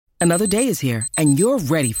Another day is here, and you're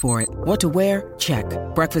ready for it. What to wear? Check.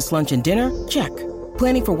 Breakfast, lunch, and dinner? Check.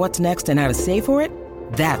 Planning for what's next and how to save for it?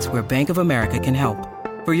 That's where Bank of America can help.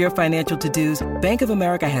 For your financial to-dos, Bank of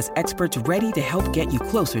America has experts ready to help get you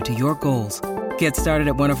closer to your goals. Get started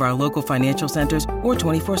at one of our local financial centers or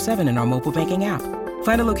 24/7 in our mobile banking app.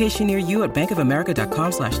 Find a location near you at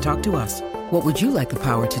bankofamerica.com/talktous. What would you like the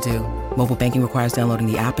power to do? Mobile banking requires downloading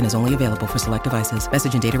the app and is only available for select devices.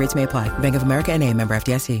 Message and data rates may apply. Bank of America N.A., member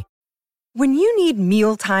FDIC. When you need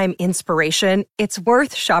mealtime inspiration, it's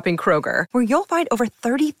worth shopping Kroger, where you'll find over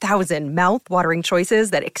 30,000 mouth-watering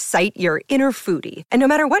choices that excite your inner foodie. And no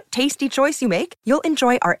matter what tasty choice you make, you'll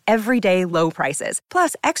enjoy our everyday low prices,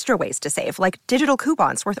 plus extra ways to save, like digital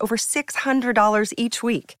coupons worth over $600 each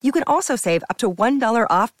week. You can also save up to $1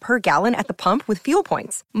 off per gallon at the pump with fuel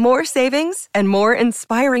points. More savings and more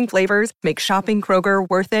inspiring flavors make shopping Kroger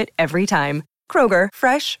worth it every time. Kroger,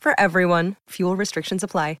 fresh for everyone. Fuel restrictions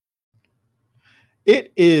apply.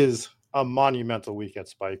 It is a monumental week at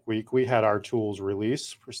Spike Week. We had our tools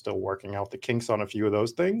release. We're still working out the kinks on a few of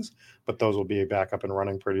those things, but those will be back up and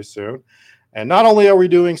running pretty soon. And not only are we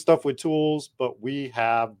doing stuff with tools, but we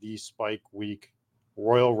have the Spike Week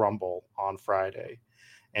Royal Rumble on Friday.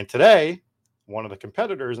 And today, one of the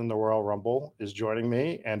competitors in the Royal Rumble is joining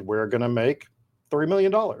me, and we're going to make $3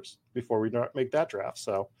 million before we make that draft.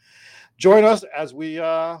 So join us as we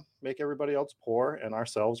make everybody else poor and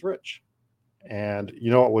ourselves rich. And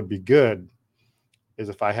you know what would be good is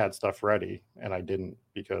if I had stuff ready, and I didn't,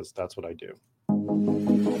 because that's what I do.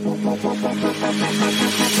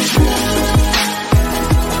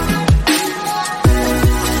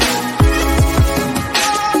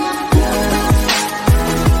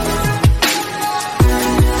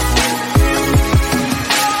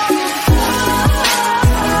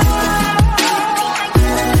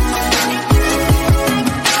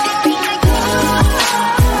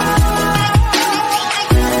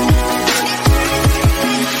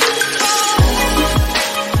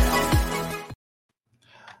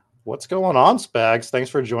 What's going on, Spags? Thanks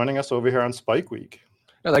for joining us over here on Spike Week.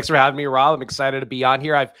 No, thanks for having me, Rob. I'm excited to be on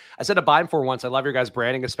here. I said to buy him for once. I love your guys'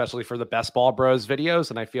 branding, especially for the Best Ball Bros videos.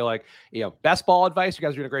 And I feel like, best ball advice, you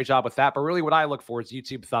guys are doing a great job with that. But really what I look for is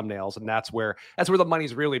YouTube thumbnails. And that's where the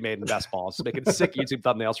money's really made in best ball. So making sick YouTube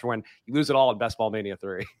thumbnails for when you lose it all in Best Ball Mania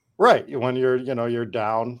 3. Right. When you're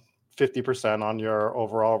down 50% on your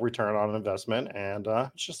overall return on investment. And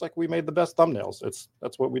it's just like we made the best thumbnails.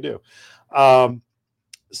 That's what we do.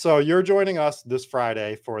 So you're joining us this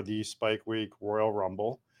Friday for the Spike Week Royal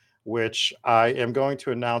Rumble, which I am going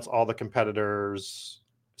to announce all the competitors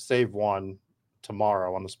save one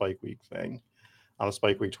tomorrow on the Spike Week thing, on the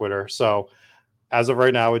Spike Week Twitter. So as of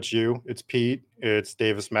right now, it's you, it's Pete, it's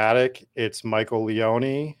Davis Maddock, it's Michael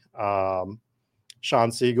Leone,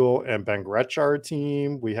 Sean Siegel, and Ben Gretchard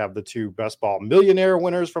team. We have the two Best Ball Millionaire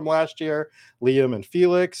winners from last year, Liam and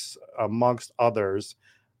Felix, amongst others.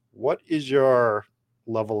 What is your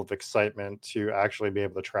level of excitement to actually be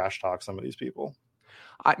able to trash talk some of these people?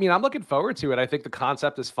 I mean, I'm looking forward to it. I think the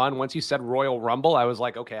concept is fun. Once you said Royal Rumble, I was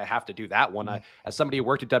like, okay, I have to do that one. As somebody who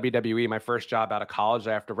worked at WWE, my first job out of college,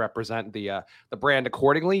 I have to represent the brand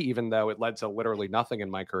accordingly, even though it led to literally nothing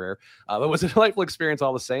in my career. It was a delightful experience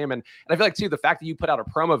all the same. And I feel like, too, the fact that you put out a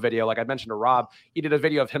promo video, like I mentioned to Rob, he did a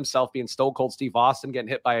video of himself being Stone Cold Steve Austin, getting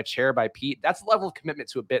hit by a chair by Pete. That's the level of commitment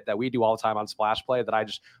to a bit that we do all the time on Splash Play that I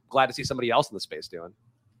just glad to see somebody else in the space doing.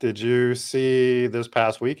 Did you see this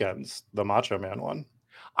past weekend's the Macho Man one?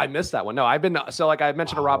 I missed that one. No, I've been, so like I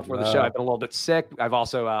mentioned to Rob before the show, I've been a little bit sick. I've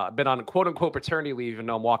also been on quote unquote paternity leave, even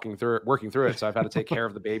though I'm working through it. So I've had to take care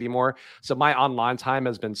of the baby more. So my online time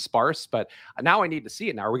has been sparse, but now I need to see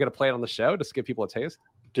it. Now, are we going to play it on the show just to give people a taste?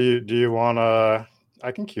 Do you want to,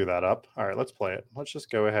 I can cue that up. All right, let's play it. Let's just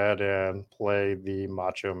go ahead and play the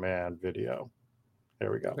Macho Man video. There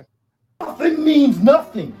we go. Okay. Nothing means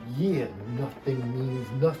nothing. Yeah, nothing means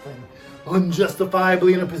nothing.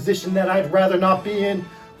 Unjustifiably in a position that I'd rather not be in,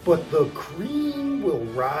 but the cream will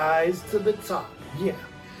rise to the top. Yeah.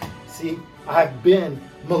 See, I've been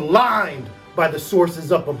maligned by the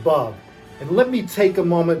sources up above. And let me take a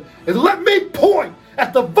moment and let me point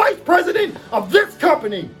at the vice president of this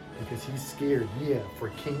company. Because he's scared, for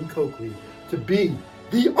King Coakley to be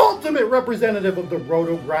the ultimate representative of the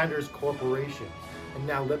Roto Grinders Corporation. And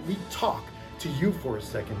now let me talk to you for a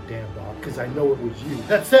second, damn dog, because I know it was you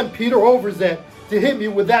that sent Peter Overzet to hit me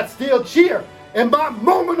with that steel chair and my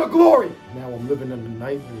moment of glory. Now I'm living in a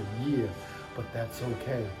nightmare, but that's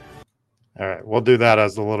okay. All right, we'll do that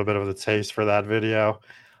as a little bit of the taste for that video.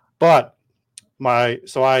 But I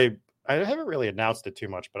haven't really announced it too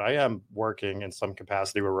much, but I am working in some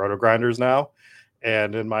capacity with Roto Grinders now.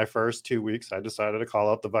 And in my first 2 weeks, I decided to call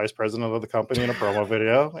out the vice president of the company in a promo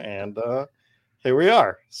video, and here we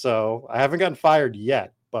are. So I haven't gotten fired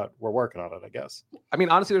yet, but we're working on it, I guess. I mean,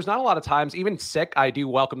 honestly, there's not a lot of times, even sick, I do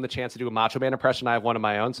welcome the chance to do a Macho Man impression. I have one of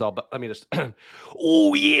my own, so let me just,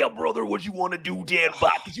 oh, yeah, brother, what you want to do, Dan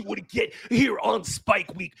Bot? Because you want to get here on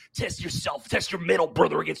Spike Week, test yourself, test your metal,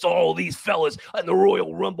 brother, against all these fellas in the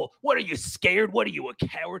Royal Rumble. What are you, scared? What are you, a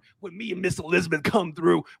coward? When me and Miss Elizabeth come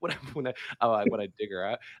through, when I dig her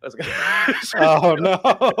out, I was like, oh,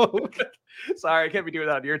 no. Sorry, I can't be doing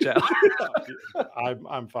that on your channel.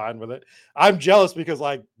 I'm fine with it. I'm jealous because,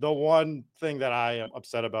 like, the one thing that I am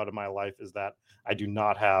upset about in my life is that I do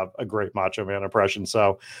not have a great Macho Man impression.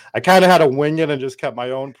 So I kind of had to wing it and just kept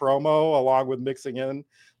my own promo along with mixing in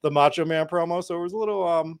the Macho Man promo. So it was a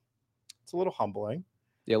little, it's a little humbling.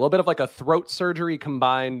 Yeah, a little bit of like a throat surgery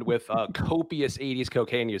combined with copious 80s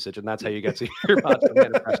cocaine usage, and that's how you get to your Macho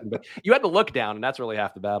Man impression. But you had to look down, and that's really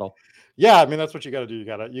half the battle. Yeah, I mean, that's what you got to do. You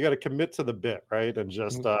got to commit to the bit, right? And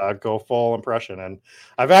just go full impression. And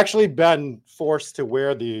I've actually been forced to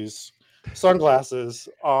wear these sunglasses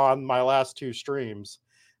on my last 2 streams.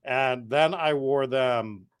 And then I wore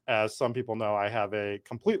them, as some people know, I have a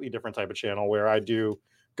completely different type of channel where I do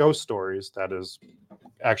ghost stories. That is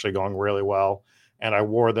actually going really well. And I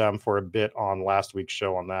wore them for a bit on last week's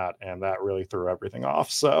show on that, and that really threw everything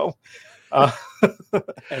off. So,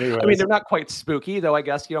 anyways. I mean, they're not quite spooky, though. I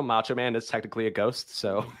guess, Macho Man is technically a ghost,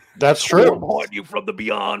 so that's true. I'm haunting you from the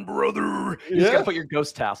beyond, brother. You just gotta put your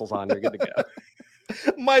ghost tassels on. You're good to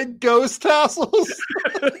go. My ghost tassels.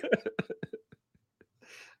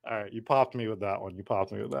 All right, you popped me with that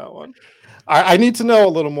one. I need to know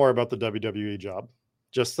a little more about the WWE job.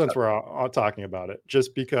 Just since we're all talking about it,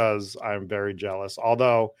 just because I'm very jealous.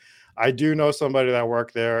 Although I do know somebody that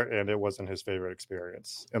worked there, and it wasn't his favorite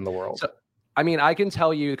experience in the world. So, I mean, I can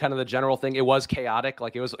tell you kind of the general thing. It was chaotic.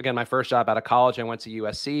 Like, it was, again, my first job out of college. I went to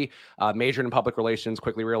USC, majored in public relations,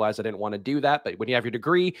 quickly realized I didn't want to do that. But when you have your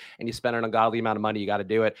degree and you spend an ungodly amount of money, you got to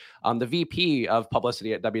do it. The VP of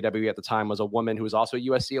publicity at WWE at the time was a woman who was also a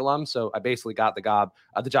USC alum. So I basically got the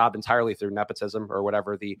job entirely through nepotism, or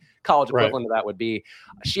whatever the college equivalent of that would be.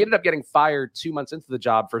 She ended up getting fired 2 months into the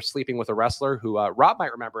job for sleeping with a wrestler who Rob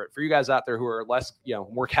might remember it. For you guys out there who are less,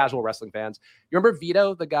 more casual wrestling fans, you remember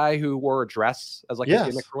Vito, the guy who wore a dress as like a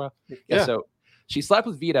gimmick for a while? Yeah. So she slept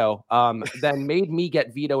with Vito, then made me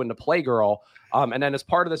get Vito into Playgirl. And then as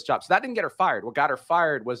part of this job, so that didn't get her fired. What got her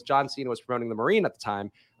fired was John Cena was promoting the Marine at the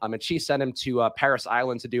time. And she sent him to Paris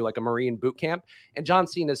Island to do like a Marine boot camp. And John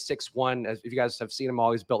Cena is 6'1". If you guys have seen him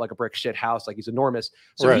all, he's built like a brick shit house. Like, he's enormous.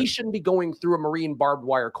 So he shouldn't be going through a Marine barbed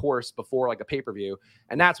wire course before like a pay-per-view.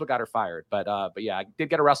 And that's what got her fired. But yeah, I did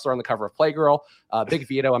get a wrestler on the cover of Playgirl. Big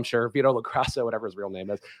Vito, I'm sure. Vito Lacrasso, whatever his real name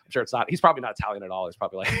is. I'm sure it's not. He's probably not Italian at all. He's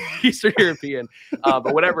probably like Eastern European.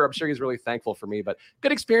 But whatever, I'm sure he's really thankful for me. But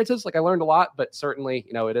good experiences. Like, I learned a lot. But certainly,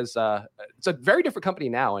 it is it's a very different company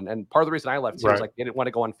now. And part of the reason I left too is like, they didn't want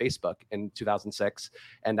to go on Facebook in 2006,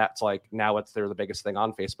 and that's like, now they're the biggest thing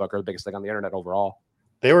on Facebook, or the biggest thing on the internet overall.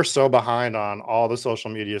 They were so behind on all the social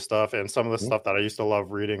media stuff, and some of the stuff that I used to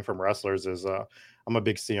love reading from wrestlers is I'm a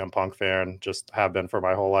big CM Punk fan, just have been for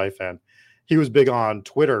my whole life, and he was big on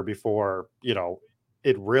Twitter before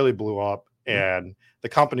it really blew up, and the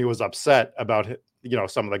company was upset about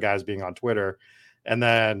some of the guys being on Twitter, and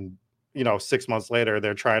then 6 months later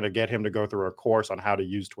they're trying to get him to go through a course on how to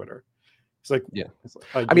use Twitter. It's like, yeah.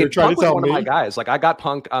 I mean, Punk was one of my guys. Like, I got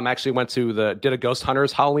Punk. Actually went to did a Ghost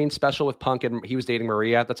Hunters Halloween special with Punk, and he was dating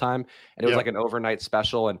Maria at the time, and it was like an overnight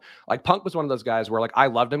special. And like, Punk was one of those guys where like, I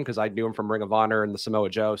loved him because I knew him from Ring of Honor and the Samoa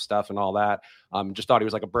Joe stuff and all that. Just thought he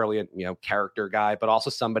was like a brilliant, character guy, but also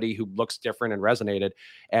somebody who looks different and resonated.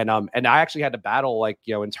 And I actually had to battle like,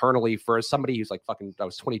 internally for somebody who's like I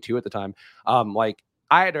was 22 at the time.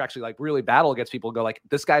 I had to actually like really battle against people, go like,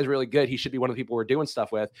 this guy's really good. He should be one of the people we're doing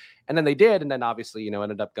stuff with. And then they did. And then obviously,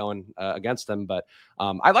 ended up going against them. But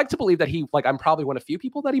I like to believe that I'm probably one of few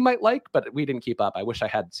people that he might like, but we didn't keep up. I wish I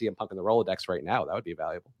had CM Punk in the Rolodex right now. That would be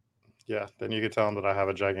valuable. Yeah. Then you could tell him that I have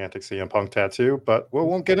a gigantic CM Punk tattoo, but we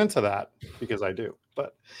won't get into that because I do.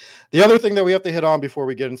 But the other thing that we have to hit on before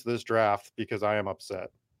we get into this draft, because I am upset,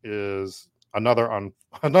 is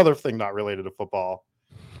another thing not related to football.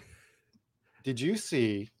 Did you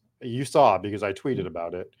see? You saw, because I tweeted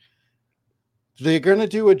about it. They're going to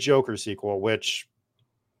do a Joker sequel, which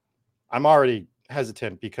I'm already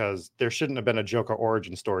hesitant because there shouldn't have been a Joker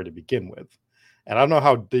origin story to begin with. And I don't know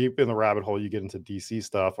how deep in the rabbit hole you get into DC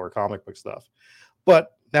stuff or comic book stuff.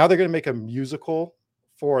 But now they're going to make a musical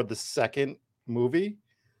for the second movie.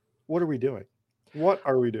 What are we doing?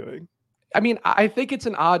 I mean, I think it's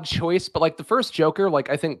an odd choice, but like the first Joker, like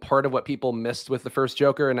I think part of what people missed with the first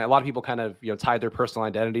Joker, and a lot of people kind of, tied their personal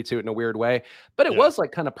identity to it in a weird way, but it Yeah. was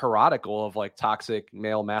like kind of parodical of like toxic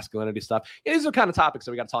male masculinity stuff. Yeah, these are kind of topics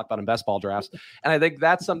that we got to talk about in best ball drafts. And I think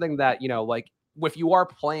that's something that, like if you are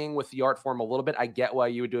playing with the art form a little bit, I get why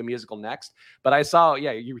you would do a musical next. But I saw,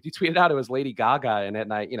 you tweeted out it was Lady Gaga in it,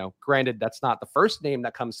 and I, granted that's not the first name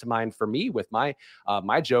that comes to mind for me with my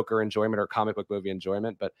my Joker enjoyment or comic book movie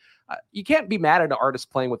enjoyment. But you can't be mad at an artist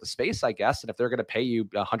playing with the space, I guess. And if they're going to pay you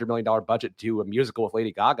 $100 million budget to do a musical with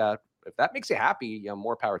Lady Gaga, if that makes you happy,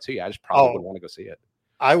 more power to you. I just probably wouldn't want to go see it.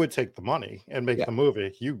 I would take the money and make Yeah. the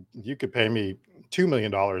movie. You could pay me $2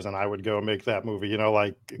 million and I would go make that movie,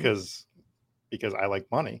 because I like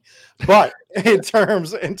money. But in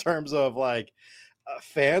terms of like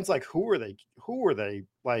fans, like who are they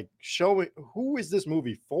like showing, who is this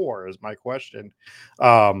movie for is my question.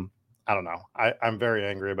 I don't know. I'm very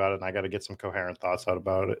angry about it, and I got to get some coherent thoughts out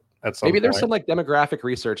about it at some Maybe point. there's some like demographic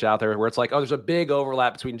research out there where it's like, oh, there's a big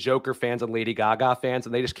overlap between Joker fans and Lady Gaga fans,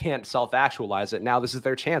 and they just can't self-actualize it. Now this is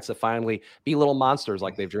their chance to finally be little monsters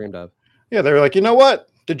like they've dreamed of. Yeah, they're like, you know what?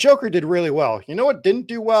 The Joker did really well. You know what didn't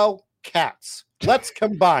do well? Cats. Let's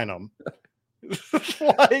combine them.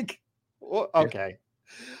 Like, okay.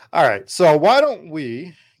 All right. So why don't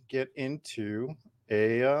we get into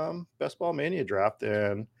a Best Ball Mania draft?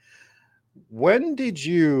 And when did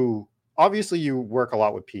you, obviously you work a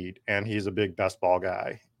lot with Pete and he's a big best ball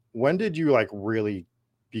guy. When did you like really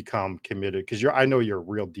become committed? Because I know you're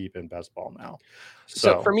real deep in best ball now.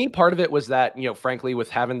 So for me, part of it was that, frankly, with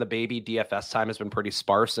having the baby, DFS time has been pretty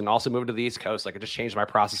sparse, and also moving to the East Coast, like it just changed my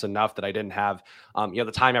process enough that I didn't have,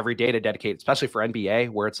 the time every day to dedicate, especially for NBA,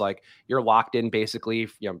 where it's like you're locked in basically,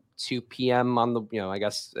 2 p.m. on the, I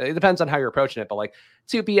guess it depends on how you're approaching it, but like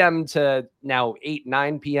 2 p.m. to now 8,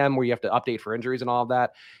 9 p.m. where you have to update for injuries and all of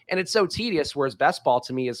that. And it's so tedious. Whereas best ball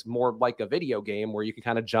to me is more like a video game where you can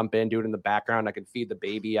kind of jump in, do it in the background. I can feed the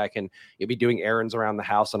baby. I can be doing errands around the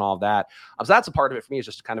house and all of that. So that's a part of it for me, is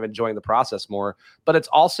just kind of enjoying the process more. But it's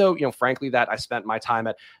also, frankly, that I spent my time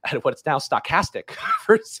at what's now Stochastic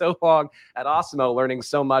for so long at Osmo, learning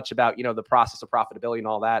so much about, the process of profitability and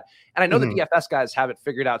all that. And I know the DFS guys have it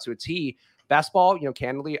figured out to a T. Best ball,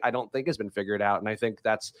 candidly, I don't think has been figured out. And I think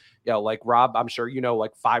that's, like Rob, I'm sure,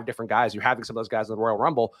 like 5 different guys. You're having some of those guys in the Royal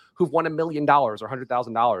Rumble who've won $1 million or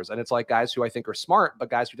 $100,000. And it's like guys who I think are smart, but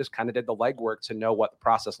guys who just kind of did the legwork to know what the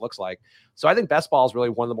process looks like. So I think best ball is really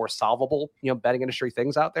one of the more solvable, betting industry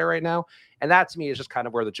things out there right now. And that to me is just kind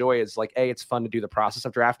of where the joy is. Like, A, it's fun to do the process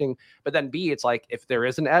of drafting, but then B, it's like if there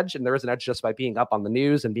is an edge, and there is an edge just by being up on the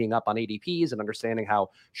news and being up on ADPs and understanding how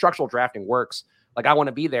structural drafting works. Like I want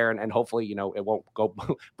to be there, and hopefully, it won't go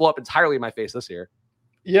blow up entirely in my face this year.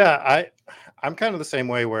 Yeah, I'm kind of the same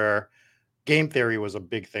way, where game theory was a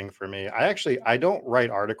big thing for me. I don't write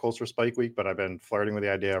articles for Spike Week, but I've been flirting with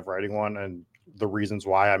the idea of writing one, and the reasons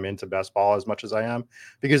why I'm into best ball as much as I am,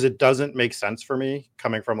 because it doesn't make sense for me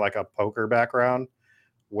coming from like a poker background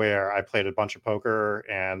where I played a bunch of poker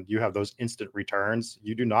and you have those instant returns.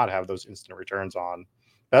 You do not have those instant returns on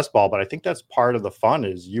best ball, but I think that's part of the fun,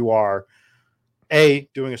 is you are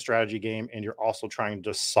doing a strategy game and you're also trying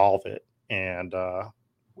to solve it. And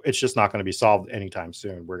it's just not going to be solved anytime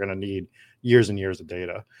soon. We're going to need years and years of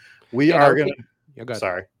data.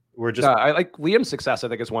 Sorry. We're just, I like Liam's success. I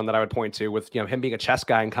think is one that I would point to with, him being a chess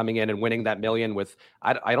guy and coming in and winning that $1 million with,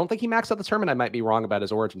 I don't think he maxed out the tournament. I might be wrong about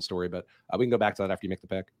his origin story, but we can go back to that after you make the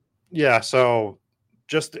pick. Yeah. So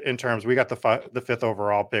just in terms, we got the 5th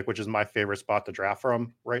overall pick, which is my favorite spot to draft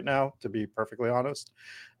from right now, to be perfectly honest.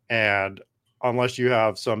 And unless you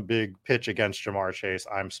have some big pitch against Ja'Marr Chase,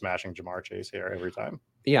 I'm smashing Ja'Marr Chase here every time.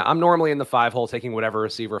 Yeah, I'm normally in the 5 hole taking whatever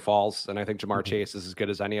receiver falls, and I think Ja'Marr Chase is as good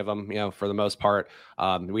as any of them, for the most part.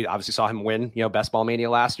 We obviously saw him win, Best Ball Mania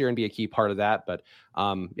last year and be a key part of that. But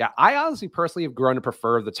I honestly personally have grown to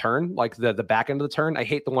prefer the turn, like the back end of the turn. I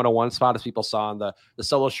hate the 101 spot, as people saw on the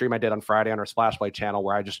solo stream I did on Friday on our Splash Play channel,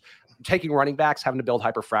 where I just taking running backs, having to build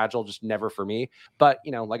hyper fragile, just never for me. But,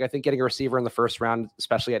 like I think getting a receiver in the first round,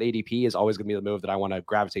 especially at ADP, is always going to be the move that I want to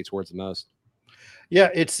gravitate towards the most. Yeah,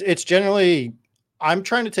 it's generally, I'm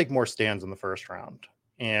trying to take more stands in the first round.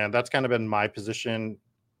 And that's kind of been my position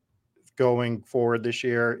going forward this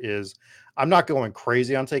year. Is I'm not going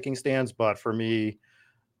crazy on taking stands, but for me,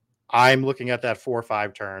 I'm looking at that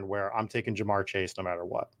 4-5 turn where I'm taking Ja'Marr Chase no matter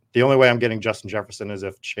what. The only way I'm getting Justin Jefferson is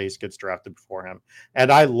if Chase gets drafted before him.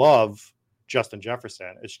 And I love Justin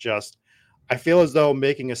Jefferson. It's just, I feel as though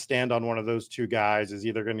making a stand on one of those two guys is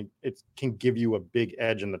either it can give you a big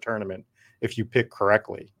edge in the tournament if you pick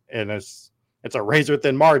correctly. And it's a razor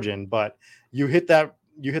thin margin, but you hit that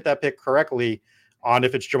pick correctly. on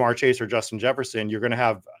if it's Jamar Chase or Justin Jefferson, you're going to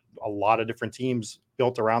have a lot of different teams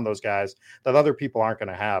built around those guys that other people aren't going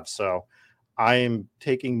to have. So I am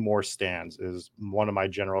taking more stands is one of my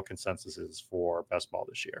general consensuses for best ball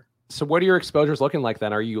this year. So what are your exposures looking like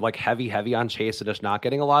then? Are you like heavy on Chase and just not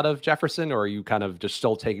getting a lot of Jefferson, or are you kind of just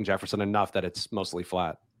still taking Jefferson enough that it's mostly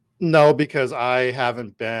flat? No, because I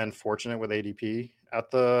haven't been fortunate with ADP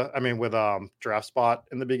with draft spot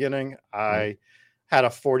in the beginning. I had a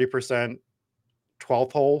 40%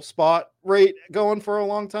 12th hole spot rate going for a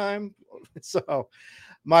long time. So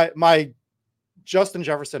my Justin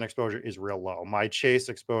Jefferson exposure is real low. My Chase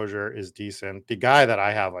exposure is decent. The guy that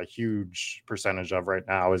I have a huge percentage of right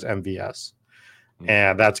now is MVS.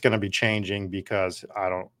 And that's going to be changing because I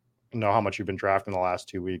don't know how much you've been drafting the last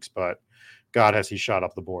 2 weeks, but God, has he shot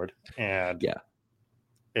up the board. And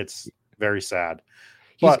it's very sad.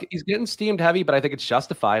 He's getting steamed heavy, but I think it's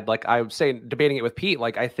justified. Like I was saying, debating it with Pete,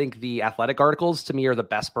 like I think the Athletic articles to me are the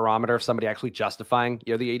best barometer of somebody actually justifying,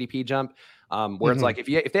 the ADP jump. Where it's like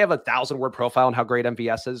if they have 1,000-word profile on how great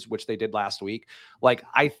MVS is, which they did last week, like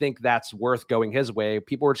I think that's worth going his way.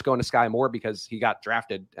 People were just going to Sky Moore because he got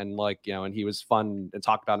drafted and and he was fun and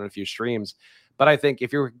talked about in a few streams. But I think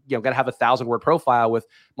if you're going to have 1,000-word profile with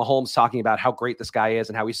Mahomes talking about how great this guy is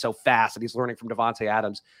and how he's so fast and he's learning from Devontae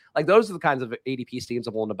Adams, like those are the kinds of ADP schemes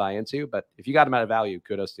I'm willing to buy into. But if you got him at a value,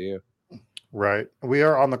 kudos to you. Right. We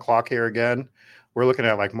are on the clock here again. We're looking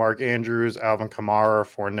at like Mark Andrews, Alvin Kamara,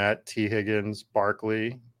 Fournette, T. Higgins,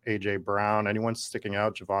 Barkley, A.J. Brown. Anyone sticking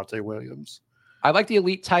out? Javonte Williams. I like the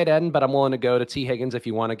elite tight end, but I'm willing to go to T. Higgins if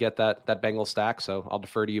you want to get that Bengal stack. So I'll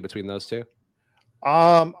defer to you between those two.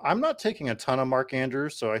 I'm not taking a ton of Mark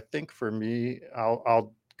Andrews, so I think for me,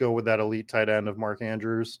 I'll go with that elite tight end of Mark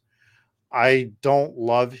Andrews. I don't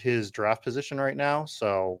love his draft position right now,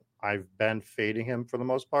 so I've been fading him for the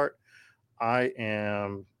most part. I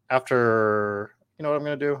am after. You know what I'm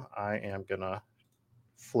going to do? I am going to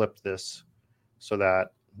flip this so that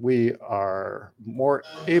we are more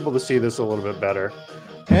able to see this a little bit better.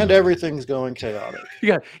 And everything's going chaotic.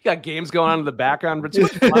 You got games going on in the background, but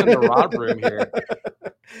it's fun in the Rob room here.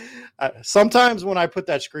 Sometimes when I put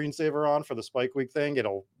that screensaver on for the Spike Week thing,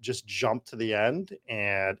 it'll just jump to the end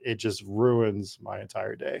and it just ruins my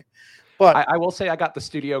entire day. But I will say I got the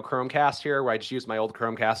studio Chromecast here where I just used my old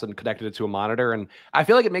Chromecast and connected it to a monitor. And I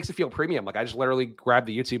feel like it makes it feel premium. Like I just literally grabbed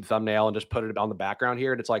the YouTube thumbnail and just put it on the background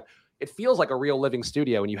here. And it's like, it feels like a real living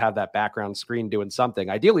studio when you have that background screen doing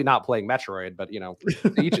something. Ideally not playing Metroid, but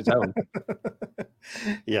each its own.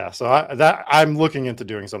 Yeah. So I'm looking into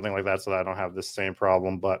doing something like that so that I don't have this same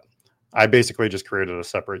problem. But I basically just created a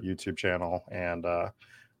separate YouTube channel and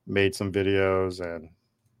made some videos, and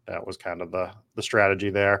that was kind of the strategy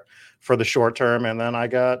there for the short term. And then I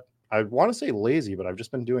want to say lazy, but I've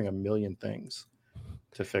just been doing a million things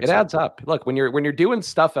to fix it. It adds up. Look, when you're doing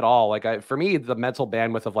stuff at all, like for me, the mental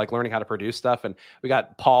bandwidth of like learning how to produce stuff. And we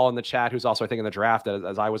got Paul in the chat, who's also, I think, in the draft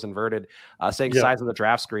as I was inverted, saying size of the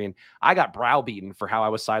draft screen. I got browbeaten for how I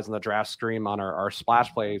was sizing the draft screen on our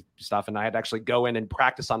splash play stuff. And I had to actually go in and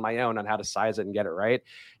practice on my own on how to size it and get it right.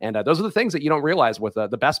 And those are the things that you don't realize with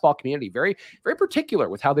the best ball community. Very, very particular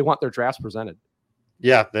with how they want their drafts presented.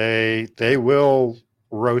 Yeah, they will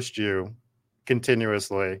roast you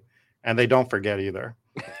continuously, and they don't forget either.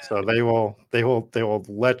 So they will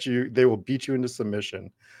beat you into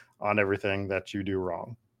submission on everything that you do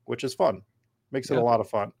wrong, which is fun. Makes it a lot of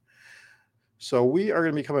fun. So we are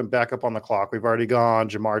going to be coming back up on the clock. We've already gone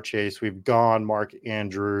Jamar Chase. We've gone Mark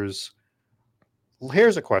Andrews.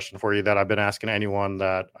 Here's a question for you that I've been asking anyone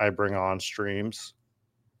that I bring on streams.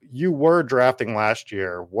 You were drafting last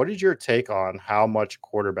year. What is your take on how much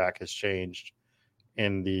quarterback has changed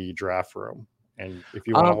in the draft room? And if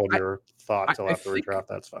you want to hold your thought till after we draft,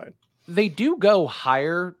 that's fine. They do go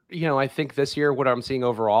higher. I think this year, what I'm seeing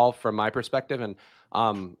overall from my perspective, and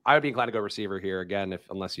I would be inclined to go receiver here again,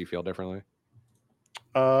 unless you feel differently.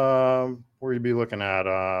 Where you'd be looking at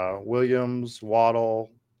Williams, Waddle,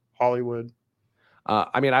 Hollywood.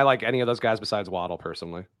 I like any of those guys besides Waddle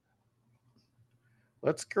personally.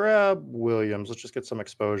 Let's grab Williams. Let's just get some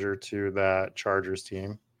exposure to that Chargers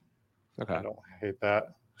team. Okay. I don't hate that.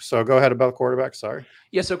 So go ahead about quarterbacks. Sorry.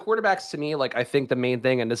 Yeah. So quarterbacks to me, like I think the main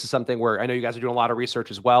thing, and this is something where I know you guys are doing a lot of research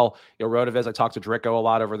as well. Rotoviz, I talked to Dricko a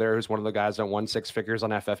lot over there, who's one of the guys that won 6 figures on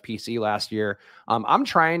FFPC last year. I'm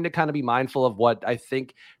trying to kind of be mindful of what I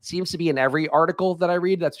think seems to be in every article that I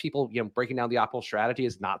read. That's people, breaking down the optimal strategy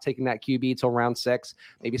is not taking that QB till round 6.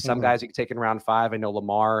 Maybe some guys you can take in round 5. I know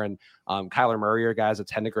Lamar and Kyler Murray are guys that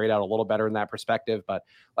tend to grade out a little better in that perspective. But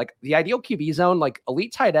like the ideal QB zone, like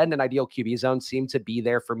elite tight end and ideal QB zone seem to be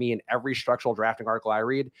there for for me in every structural drafting article I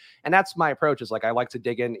read. And that's my approach, is like, I like to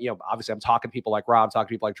dig in, obviously I'm talking to people like Rob, talking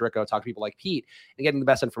to people like Dricko, talking to people like Pete, and getting the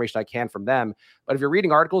best information I can from them. But if you're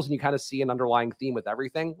reading articles and you kind of see an underlying theme with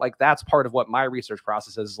everything, like that's part of what my research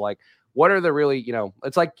process is. Like, what are the really,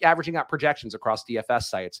 it's like averaging out projections across DFS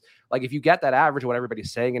sites. Like if you get that average of what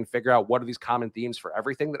everybody's saying and figure out what are these common themes for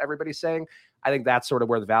everything that everybody's saying, I think that's sort of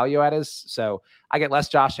where the value at is. So I get less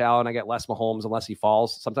Josh Allen, I get less Mahomes unless he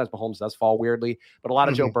falls. Sometimes Mahomes does fall weirdly, but a lot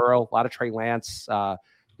of Joe Burrow, a lot of Trey Lance,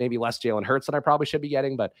 maybe less Jalen Hurts than I probably should be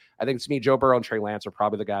getting. But I think to me, Joe Burrow and Trey Lance are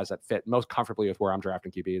probably the guys that fit most comfortably with where I'm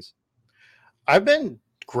drafting QBs. I've been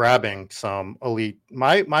grabbing some elite.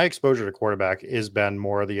 My exposure to quarterback has been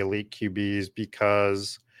more of the elite QBs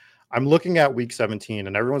because I'm looking at week 17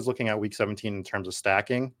 and everyone's looking at week 17 in terms of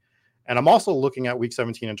stacking. And I'm also looking at week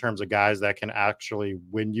 17 in terms of guys that can actually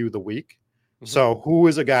win you the week. Mm-hmm. So who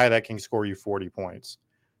is a guy that can score you 40 points?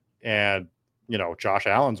 And, Josh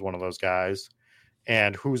Allen's one of those guys.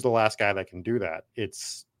 And who's the last guy that can do that?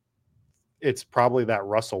 It's probably that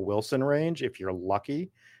Russell Wilson range if you're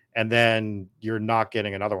lucky. And then you're not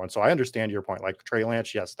getting another one. So I understand your point. Like Trey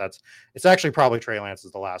Lance, yes, it's actually probably Trey Lance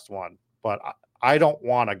is the last one. But I don't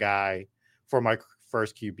want a guy for my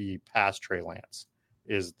first QB past Trey Lance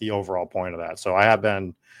is the overall point of that. So I have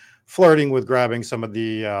been flirting with grabbing some of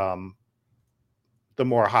the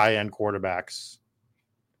more high-end quarterbacks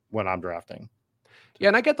when I'm drafting. Yeah,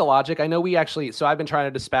 and I get the logic. I know so I've been trying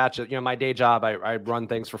to dispatch, my day job, I run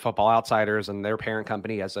things for Football Outsiders and their parent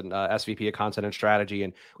company as an SVP of content and strategy.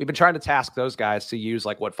 And we've been trying to task those guys to use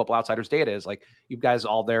like what Football Outsiders data is. Like you guys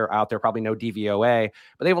all out there probably know DVOA,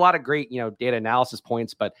 but they have a lot of great, data analysis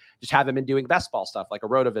points, but just haven't been doing best ball stuff like a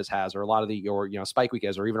RotoViz has, or a lot of Spike Week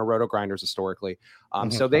is, or even a Roto Grinders historically.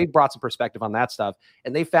 So they brought some perspective on that stuff.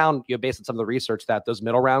 And they found, based on some of the research, that those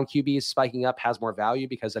middle round QBs spiking up has more value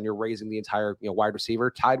because then you're raising the entire, wide receiver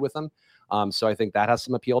tied with them. So I think that has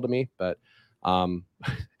some appeal to me, but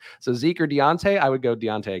so Zeke or Deontay, I would go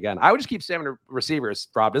Deontay again. I would just keep saving receivers,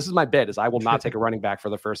 Rob. This is my bid, is I will not take a running back for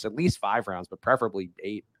the first at least 5 rounds, but preferably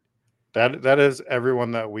 8. That is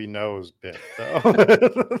everyone that we know's bid, though.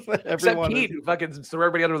 Except Pete, who fucking threw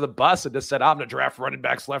everybody under the bus and just said, I'm going to draft running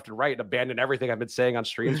backs left and right and abandon everything I've been saying on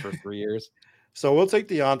streams for 3 years. So we'll take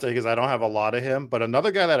Deontay because I don't have a lot of him. But another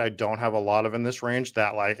guy that I don't have a lot of in this range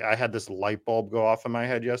that like I had this light bulb go off in my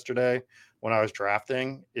head yesterday when I was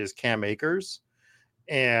drafting is Cam Akers.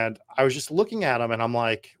 And I was just looking at him and I'm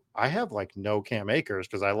like, I have like no Cam Akers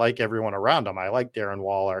because I like everyone around him. I like Darren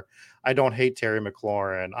Waller. I don't hate Terry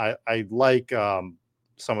McLaurin. I like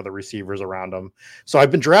some of the receivers around him. So I've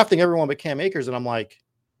been drafting everyone but Cam Akers. And I'm like,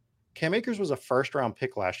 Cam Akers was a first round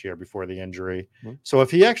pick last year before the injury. Mm-hmm. So if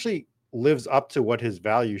he actually lives up to what his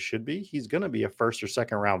value should be, he's going to be a first or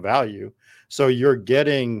second round value. So you're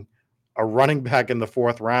getting a running back in the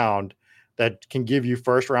 4th round that can give you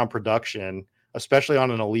first round production, especially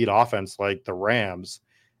on an elite offense like the Rams.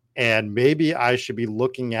 And maybe I should be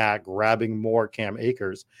looking at grabbing more Cam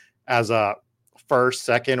Akers as a first,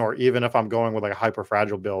 second, or even if I'm going with like a hyper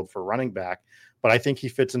fragile build for running back. But I think he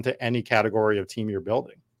fits into any category of team you're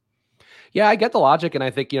building. Yeah, I get the logic. And I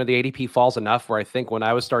think, the ADP falls enough where I think when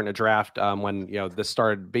I was starting to draft, when, this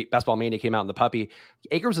started, Best Ball Mania came out in the puppy,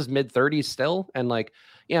 Akers is mid-30s still. And like,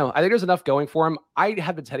 I think there's enough going for him. I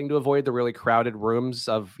have been tending to avoid the really crowded rooms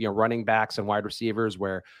of, running backs and wide receivers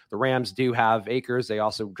where the Rams do have Akers. They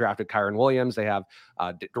also drafted Kyron Williams. They have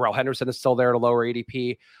Darrell Henderson is still there at a lower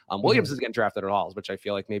ADP. Williams is getting drafted at all, which I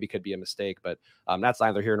feel like maybe could be a mistake, but that's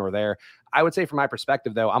neither here nor there. I would say from my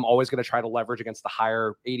perspective, though, I'm always going to try to leverage against the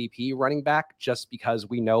higher ADP running back just because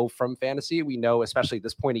we know from fantasy, especially at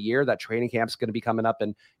this point of year, that training camp is going to be coming up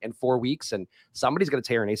in 4 weeks and somebody's going to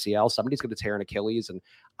tear an ACL, somebody's going to tear an Achilles. And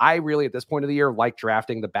I really, at this point of the year, like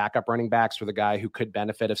drafting the backup running backs for the guy who could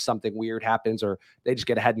benefit if something weird happens or they just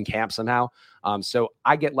get ahead in camp somehow. So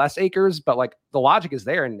I get less Akers, but like the logic is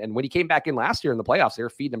there. And when he came back in last year in the playoffs, they were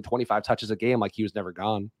feeding him 25 touches a game like he was never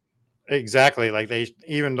gone. Exactly. Like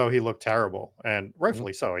even though he looked terrible, and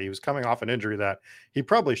rightfully so, he was coming off an injury that he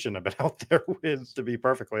probably shouldn't have been out there with, to be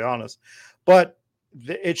perfectly honest. But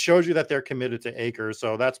it shows you that they're committed to Akers.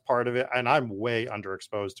 So that's part of it. And I'm way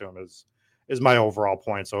underexposed to him is my overall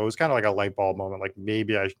point. So it was kind of like a light bulb moment. Like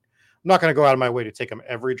maybe I'm not going to go out of my way to take him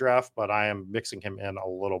every draft, but I am mixing him in a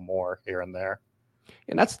little more here and there.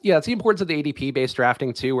 And that's the importance of the ADP based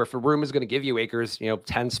drafting too, where if a room is going to give you Akers,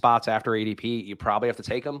 10 spots after ADP, you probably have to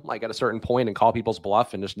take them like at a certain point and call people's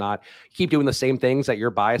bluff and just not keep doing the same things that your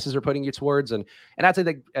biases are putting you towards. And that's, I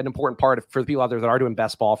think, an important part for the people out there that are doing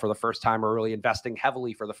best ball for the first time or really investing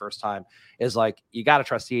heavily for the first time is like, you got to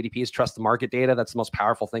trust the ADPs, trust the market data. That's the most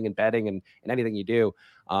powerful thing in betting and anything you do.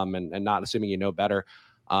 And not assuming you know better.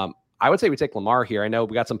 I would say we take Lamar here. I know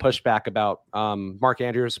we got some pushback about Mark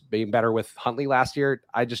Andrews being better with Huntley last year.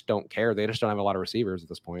 I just don't care. They just don't have a lot of receivers at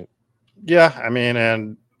this point. Yeah, I mean,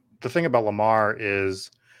 and the thing about Lamar is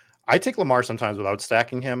I take Lamar sometimes without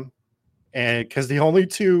stacking him. And because the only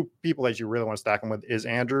two people that you really want to stack him with is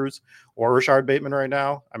Andrews or Rashard Bateman right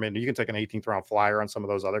now. I mean, you can take an 18th round flyer on some of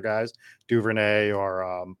those other guys, Duvernay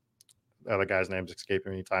or the other guy's name's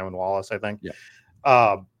escaping me, Tywin Wallace, I think.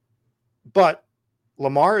 Yeah. But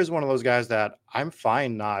Lamar is one of those guys that I'm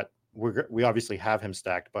fine not. We obviously have him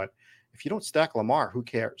stacked, but if you don't stack Lamar, who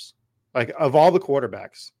cares? Like, of all the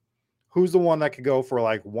quarterbacks, who's the one that could go for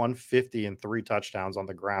like 150 and 3 touchdowns on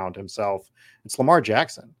the ground himself? It's Lamar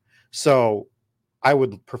Jackson. So I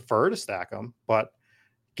would prefer to stack him, but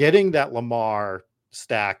getting that Lamar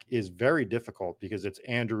stack is very difficult because it's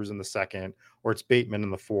Andrews in the second or it's Bateman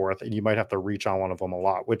in the fourth, and you might have to reach on one of them a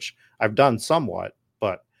lot, which I've done somewhat,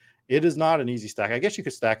 but it is not an easy stack. I guess you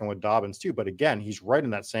could stack him with Dobbins too, but again, he's right in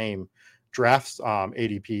that same draft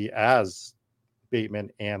ADP as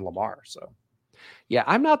Bateman and Lamar. So yeah,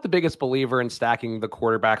 I'm not the biggest believer in stacking the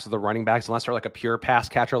quarterbacks or the running backs unless they're like a pure pass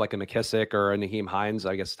catcher, like a McKissick or a Nyheim Hines.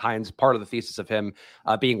 I guess Hines, part of the thesis of him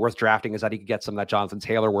being worth drafting is that he could get some of that Jonathan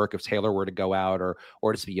Taylor work if Taylor were to go out or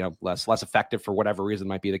just be, less effective for whatever reason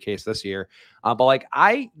might be the case this year. But like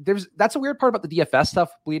that's a weird part about the DFS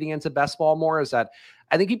stuff bleeding into best ball more is that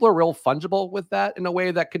I think people are real fungible with that in a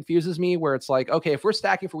way that confuses me, where it's like, okay, if we're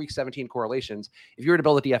stacking for week 17 correlations, if you were to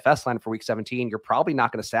build a DFS line for week 17, you're probably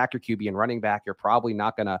not going to stack your QB and running back. You're probably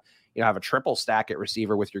not going to, have a triple stack at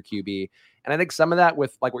receiver with your QB. And I think some of that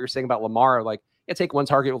with like what you're saying about Lamar, like take one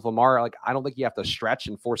target with Lamar. Like, I don't think you have to stretch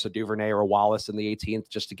and force a Duvernay or a Wallace in the 18th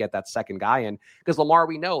just to get that second guy in. Because Lamar,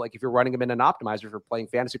 we know, like if you're running him in an optimizer, if you're playing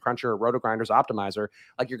Fantasy Cruncher or Roto-Grinders optimizer,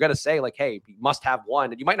 like you're going to say like, hey, you must have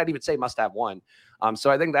one. And you might not even say must have one.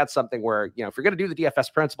 So I think that's something where, if you're going to do the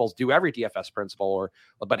DFS principles, do every DFS principle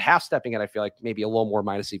but half stepping it, I feel like maybe a little more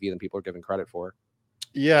minus EV than people are giving credit for.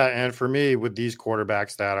 Yeah. And for me, with these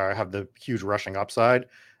quarterbacks that have the huge rushing upside,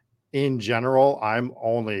 in general, I'm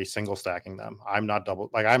only single stacking them. I'm not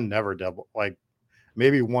I'm never double, like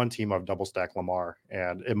maybe one team I've double stacked Lamar,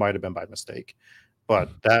 and it might've been by mistake, but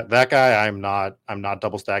that guy, I'm not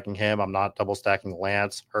double stacking him. I'm not double stacking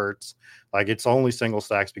Lance, Hurts. Like, it's only single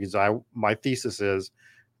stacks because my thesis is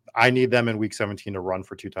I need them in week 17 to run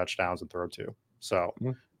for 2 touchdowns and throw 2. So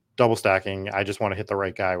double stacking, I just want to hit the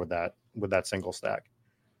right guy with that single stack.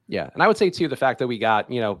 Yeah. And I would say too, the fact that we got,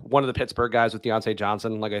 one of the Pittsburgh guys with Deontay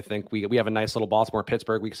Johnson, like I think we have a nice little Baltimore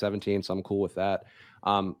Pittsburgh week 17. So I'm cool with that.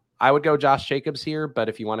 I would go Josh Jacobs here, but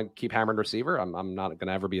if you want to keep hammering receiver, I'm not going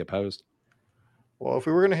to ever be opposed. Well, if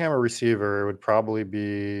we were going to hammer receiver, it would probably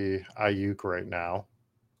be Ayuk right now.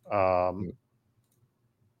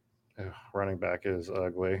 Running back is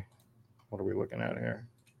ugly. What are we looking at here?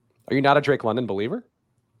 Are you not a Drake London believer?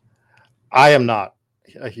 I am not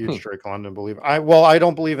a huge Drake London believer. I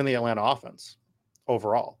don't believe in the Atlanta offense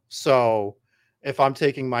overall. So if I'm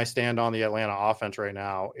taking my stand on the Atlanta offense right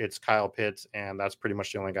now, it's Kyle Pitts, and that's pretty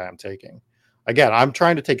much the only guy I'm taking. Again, I'm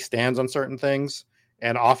trying to take stands on certain things,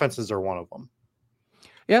 and offenses are one of them.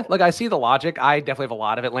 Yeah, like I see the logic. I definitely have a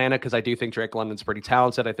lot of Atlanta because I do think Drake London's pretty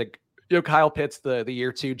talented. I think Kyle Pitts, the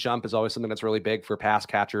year 2 jump is always something that's really big for pass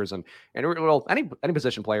catchers and well, any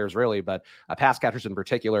position players really, but pass catchers in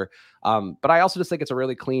particular. But I also just think it's a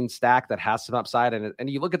really clean stack that has some upside. And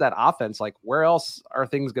you look at that offense, like where else are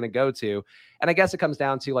things going to go to? And I guess it comes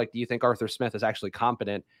down to like, do you think Arthur Smith is actually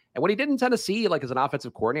competent? And what he did in Tennessee, like as an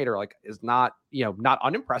offensive coordinator, like is not, not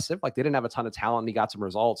unimpressive. Like they didn't have a ton of talent and he got some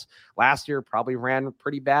results. Last year probably ran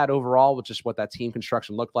pretty bad overall with just what that team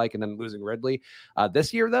construction looked like and then losing Ridley.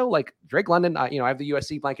 This year though, like Drake London, I have the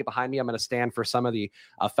USC blanket behind me. I'm going to stand for some of the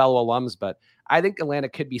fellow alums, but I think Atlanta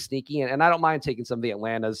could be sneaky. And I don't mind taking some of the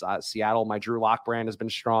Atlantas. Seattle, my Drew Lock brand has been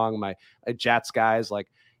strong. My Jets guys,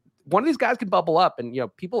 like one of these guys could bubble up. And,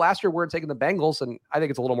 people last year weren't taking the Bengals. And I think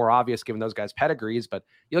it's a little more obvious given those guys' pedigrees. But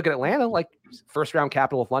you look at Atlanta, like first round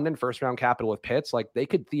capital with London, first round capital with Pitts. Like they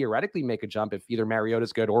could theoretically make a jump if either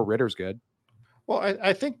Mariota's good or Ritter's good. Well,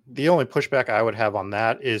 I think the only pushback I would have on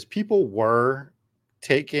that is people were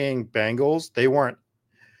taking Bengals. They weren't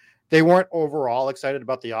overall excited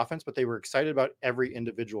about the offense, but they were excited about every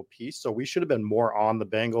individual piece. So we should have been more on the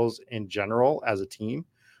Bengals in general as a team,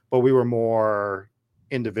 but we were more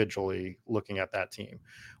individually looking at that team.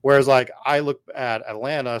 Whereas like I look at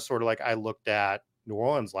Atlanta sort of like I looked at New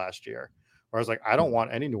Orleans last year, where I was like, I don't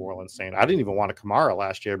want any New Orleans saying I didn't even want a Kamara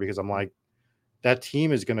last year because I'm like, that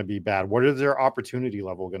team is going to be bad. What is their opportunity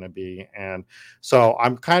level going to be? And so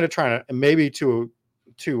I'm kind of trying to maybe to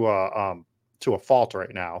a fault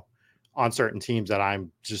right now on certain teams that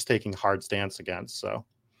I'm just taking hard stance against. So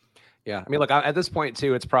Yeah. I mean, look, at this point,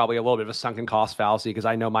 too, it's probably a little bit of a sunken cost fallacy because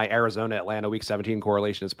I know my Arizona Atlanta week 17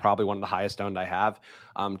 correlation is probably one of the highest owned I have,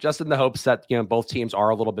 just in the hopes that, both teams are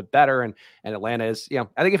a little bit better. And Atlanta is,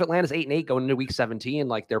 I think if Atlanta's 8-8 going into week 17,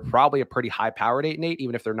 like they're probably a pretty high powered 8-8,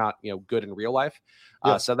 even if they're not, good in real life.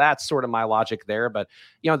 Yeah. So that's sort of my logic there. But,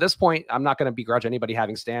 at this point, I'm not going to begrudge anybody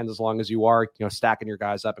having stands as long as you are, stacking your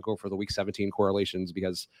guys up and going for the week 17 correlations,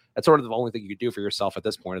 because that's sort of the only thing you could do for yourself at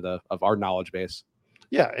this point of our knowledge base.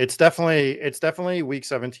 Yeah, it's definitely week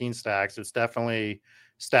 17 stacks. It's definitely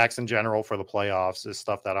stacks in general for the playoffs is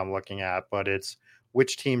stuff that I'm looking at, but it's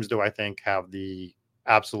which teams do I think have the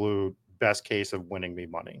absolute best case of winning me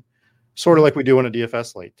money? Sort of like we do in a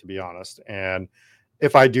DFS slate, to be honest. And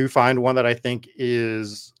if I do find one that I think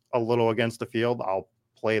is a little against the field, I'll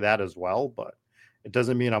play that as well, but it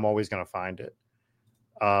doesn't mean I'm always going to find it.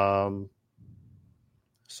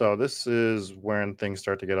 So this is when things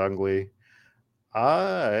start to get ugly.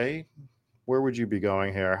 Where would you be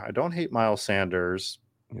going here? I don't hate Miles Sanders.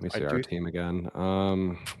 Let me see our team again.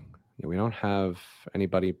 We don't have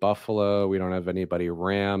anybody Buffalo. We don't have anybody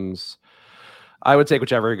Rams. I would take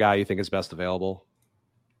whichever guy you think is best available.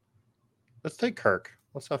 Let's take Kirk.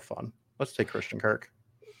 Let's have fun. Let's take Christian Kirk.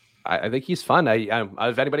 I think he's fun.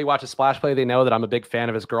 If anybody watches Splash Play, they know that I'm a big fan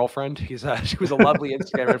of his girlfriend. She was a lovely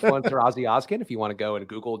Instagram influencer, Ozzy Oskin. If you want to go and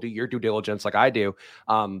Google, do your due diligence like I do.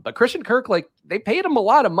 But Christian Kirk, like they paid him a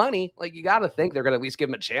lot of money. Like you got to think they're going to at least give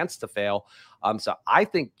him a chance to fail. So I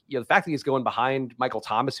think the fact that he's going behind Michael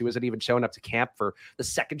Thomas, who isn't even showing up to camp for the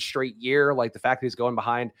second straight year, like the fact that he's going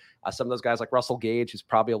behind some of those guys like Russell Gage, who's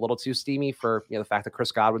probably a little too steamy for the fact that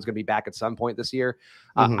Chris Godwin's going to be back at some point this year.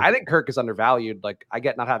 I think Kirk is undervalued. Like I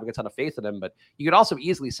get not having a ton of faith in him, but you could also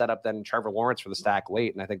easily set up then Trevor Lawrence for the stack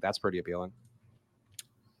late, and I think that's pretty appealing.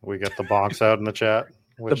 We get the bonks out in the chat.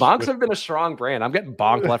 The bonks have been a strong brand. I'm getting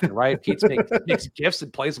bonked left and right. Pete makes gifts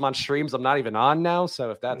and plays them on streams I'm not even on now.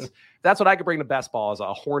 So if that's what I could bring to best ball is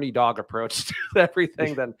a horny dog approach to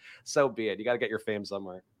everything, then so be it. You got to get your fame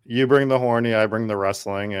somewhere. You bring the horny, I bring the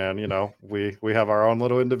wrestling, and we have our own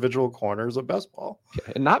little individual corners of best ball.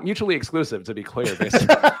 And not mutually exclusive, to be clear, based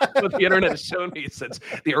on what the internet has shown me since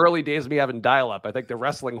the early days of me having dial-up. I think the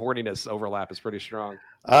wrestling horniness overlap is pretty strong.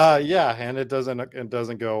 Yeah, and it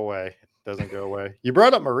doesn't go away. Doesn't go away. You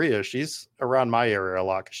brought up Maria. She's around my area a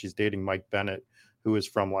lot because she's dating Mike Bennett, who is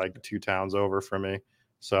from like 2 towns over from me.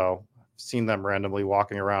 So I've seen them randomly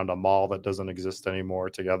walking around a mall that doesn't exist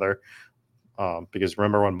anymore together. Because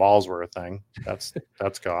remember when malls were a thing?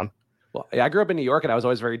 That's gone. Well, I grew up in New York, and I was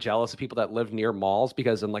always very jealous of people that live near malls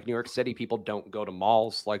because in like New York City, people don't go to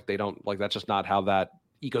malls. Like they don't like that's just not how that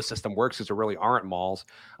ecosystem works because there really aren't malls.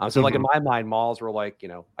 So like in my mind, malls were like,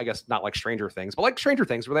 I guess not like Stranger Things, but like Stranger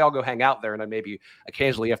Things where they all go hang out there and then maybe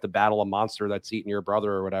occasionally you have to battle a monster that's eating your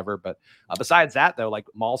brother or whatever. But besides that, though, like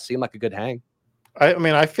malls seem like a good hang. I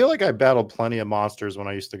mean, I feel like I battled plenty of monsters when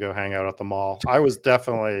I used to go hang out at the mall. I was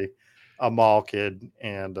definitely a mall kid.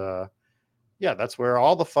 And yeah, that's where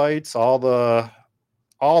all the fights, all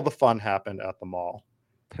the fun happened at the mall.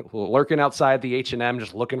 Lurking outside the H&M,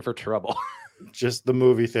 just looking for trouble. Just the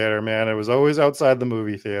movie theater, man. It was always outside the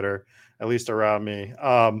movie theater, at least around me.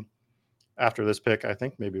 After this pick, I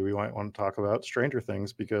think maybe we might want to talk about Stranger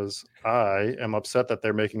Things because I am upset that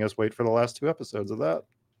they're making us wait for the last 2 episodes of that.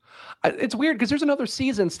 It's weird because there's another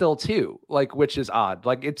season still too, like which is odd.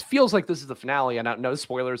 Like it feels like this is the finale. And no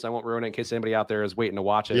spoilers. I won't ruin it in case anybody out there is waiting to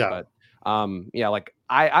watch it. Yeah. But like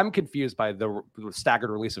I'm confused by the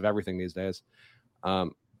staggered release of everything these days. I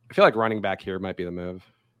feel like running back here might be the move.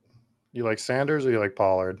 You like Sanders or you like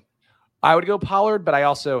Pollard? I would go Pollard, but I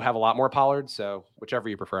also have a lot more Pollard. So whichever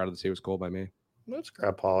you prefer out of the 2 is cool by me. Let's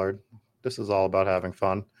grab Pollard. This is all about having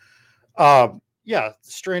fun. Yeah,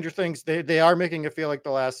 Stranger Things, they are making it feel like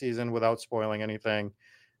the last season without spoiling anything.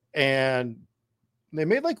 And they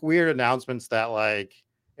made like weird announcements that like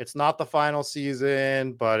it's not the final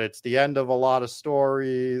season, but it's the end of a lot of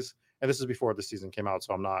stories. And this is before the season came out,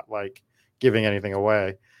 so I'm not like giving anything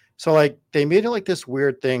away. So like they made it like this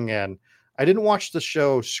weird thing, and I didn't watch the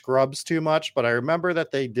show Scrubs too much, but I remember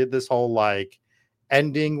that they did this whole like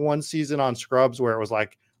ending one season on Scrubs where it was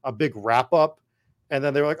like a big wrap up, and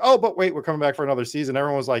then they were like, "Oh, but wait, we're coming back for another season."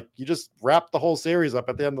 Everyone was like, "You just wrapped the whole series up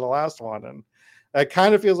at the end of the last one," and that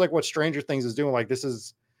kind of feels like what Stranger Things is doing. Like this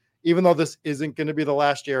is, even though this isn't going to be the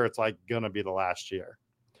last year, it's like going to be the last year.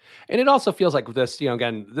 And it also feels like this,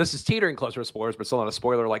 again, this is teetering closer to spoilers, but still not a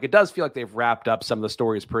spoiler. Like it does feel like they've wrapped up some of the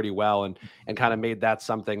stories pretty well and kind of made that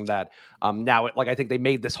something that now I think they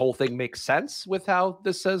made this whole thing make sense with how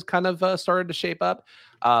this has kind of started to shape up.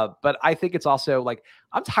 But I think it's also like,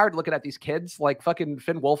 I'm tired looking at these kids. Like fucking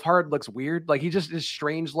Finn Wolfhard looks weird. Like he just is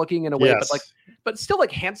strange looking in a way, yes. But like but still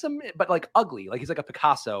like handsome, but like ugly. Like he's like a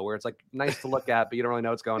Picasso where it's like nice to look at, but you don't really know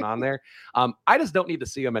what's going on there. I just don't need to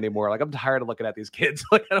see him anymore. Like I'm tired of looking at these kids.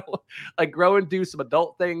 Like I don't like grow and do some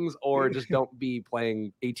adult things, or just don't be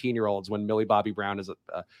playing 18-year-olds when Millie Bobby Brown is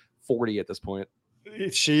 40 at this point.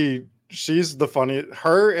 She's the funny,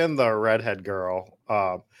 her and the redhead girl.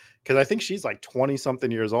 Because I think she's like 20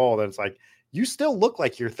 something years old, and it's like, you still look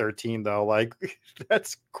like you're 13 though. Like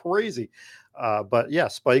that's crazy. But yeah,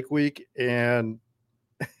 Spike Week, and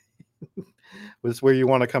was where you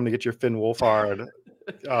want to come to get your Finn Wolfhard.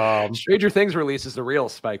 Stranger Things releases the real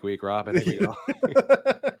Spike Week, Rob. I think we know.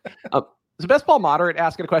 So Best Ball Moderate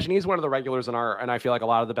asking a question. He's one of the regulars in and I feel like a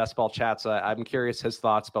lot of the Best Ball chats. I'm curious his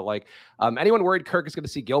thoughts, but like anyone worried Kirk is going to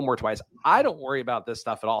see Gilmore twice? I don't worry about this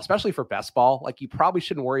stuff at all, especially for Best Ball. Like you probably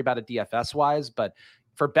shouldn't worry about it DFS wise, but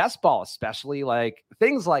for Best Ball, especially like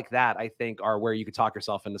things like that, I think are where you could talk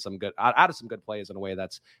yourself into some good, out of some good plays in a way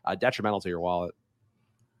that's detrimental to your wallet.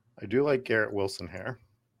 I do like Garrett Wilson here.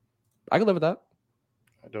 I can live with that.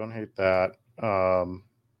 I don't hate that.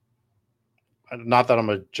 Not that I'm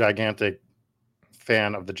a gigantic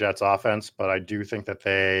fan of the Jets offense, but I do think that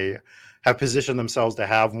they have positioned themselves to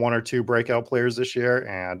have one or two breakout players this year.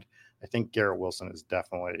 And I think Garrett Wilson is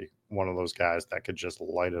definitely one of those guys that could just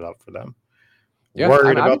light it up for them. Yeah,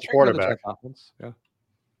 Worried about the quarterback.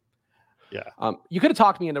 Yeah. You could have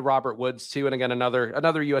talked me into Robert Woods too. And again, another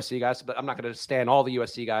USC guy, but I'm not going to stand all the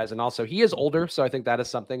USC guys. And also he is older. So I think that is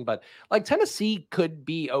something, but like Tennessee could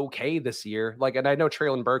be okay this year. Like, and I know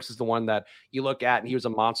Traylon Burks is the one that you look at and he was a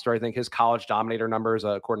monster. I think his college dominator numbers,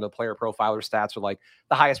 according to the player profiler stats, are like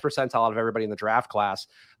the highest percentile out of everybody in the draft class,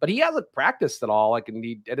 but he hasn't practiced at all. Like, and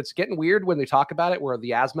it's getting weird when they talk about it, where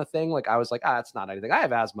the asthma thing, like I was like, it's not anything. I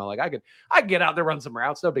have asthma. Like I could get out there, run some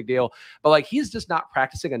routes. No big deal. But like, he's just not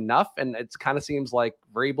practicing enough. And it kind of seems like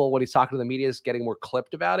Vrabel, when he's talking to the media, is getting more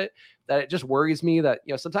clipped about it, that it just worries me that,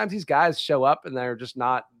 sometimes these guys show up and they're just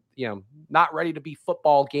not ready to be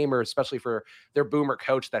football gamers, especially for their boomer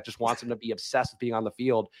coach that just wants them to be obsessed with being on the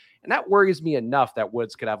field. And that worries me enough that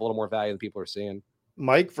Woods could have a little more value than people are seeing.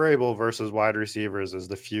 Mike Vrabel versus wide receivers is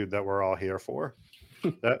the feud that we're all here for.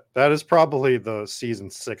 That is probably the season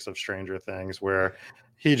 6 of Stranger Things, where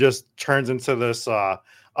he just turns into this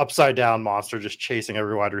upside down monster, just chasing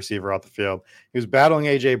every wide receiver out the field. He was battling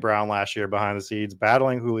AJ Brown last year behind the scenes,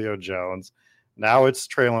 battling Julio Jones. Now it's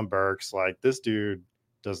Traylon Burks. Like, this dude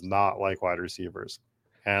does not like wide receivers.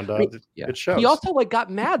 And it shows. He also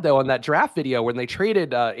got mad though on that draft video when they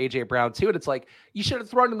traded AJ Brown too. And it's like, you should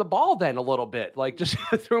have thrown him the ball then a little bit, like just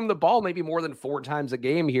threw him the ball maybe more than 4 times a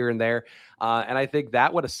game here and there. And I think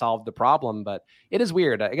that would have solved the problem, but it is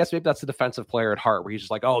weird. I guess maybe that's the defensive player at heart, where he's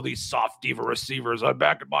just like, oh, these soft diva receivers,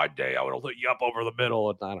 back in my day, I would have lit you up over the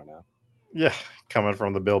middle. And I don't know. Yeah. Coming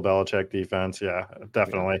from the Bill Belichick defense. Yeah,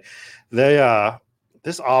 definitely. Yeah. They,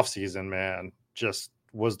 this offseason, man, just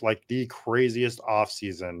was like the craziest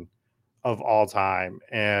offseason of all time.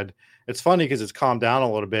 And it's funny because it's calmed down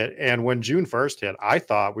a little bit. And when June 1st hit, I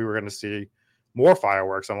thought we were going to see more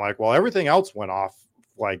fireworks. I'm like, well, everything else went off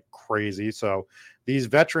like crazy. So these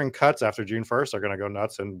veteran cuts after June 1st are going to go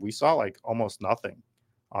nuts. And we saw like almost nothing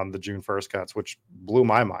on the June 1st cuts, which blew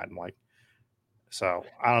my mind. Like, so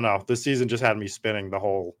I don't know. This season just had me spinning the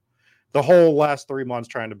whole last 3 months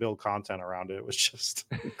trying to build content around it. It was just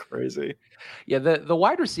crazy. Yeah, the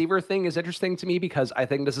wide receiver thing is interesting to me because I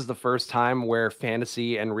think this is the first time where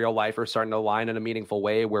fantasy and real life are starting to align in a meaningful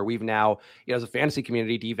way, where we've now, as a fantasy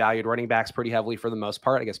community, devalued running backs pretty heavily for the most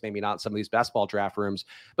part. I guess maybe not some of these best ball draft rooms,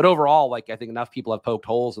 but overall, like I think enough people have poked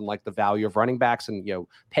holes in like the value of running backs and,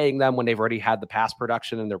 paying them when they've already had the pass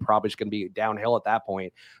production and they're probably just going to be downhill at that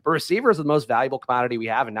point. But receivers are the most valuable commodity we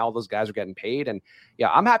have, and now all those guys are getting paid. And yeah,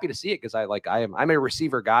 I'm happy to see it because I'm a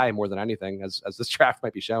receiver guy more than anything, as this draft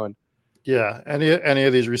might be showing. Yeah. Any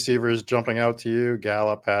of these receivers jumping out to you?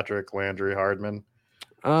 Gallup, Patrick, Landry, Hardman.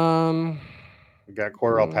 We got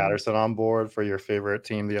Cordell Patterson on board for your favorite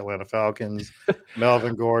team, the Atlanta Falcons.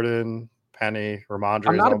 Melvin Gordon, Penny, Ramondre.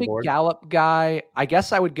 I'm not a big Gallup guy. I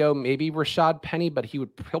guess I would go maybe Rashad Penny, but he'll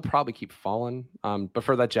probably keep falling. But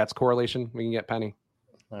for that Jets correlation, we can get Penny.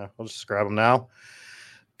 Yeah, we'll just grab him now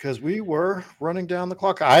because we were running down the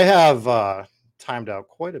clock. I have timed out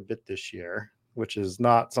quite a bit this year, which is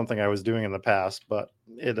not something I was doing in the past, but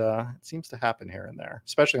it seems to happen here and there,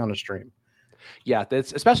 especially on a stream. Yeah,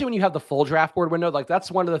 that's especially when you have the full draft board window. Like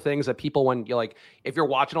that's one of the things that people, when you if you're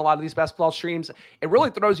watching a lot of these best ball streams, it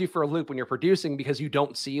really throws you for a loop when you're producing because you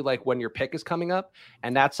don't see like when your pick is coming up.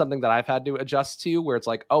 And that's something that I've had to adjust to, where it's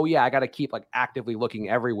like, oh yeah, I got to keep like actively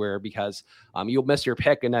looking everywhere because you'll miss your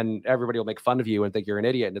pick and then everybody will make fun of you and think you're an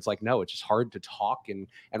idiot. And it's like, no, it's just hard to talk and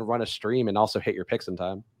run a stream and also hit your picks in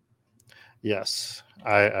time. Yes,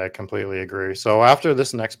 I completely agree. So after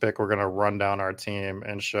this next pick, we're going to run down our team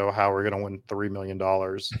and show how we're going to win $3 million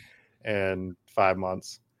in 5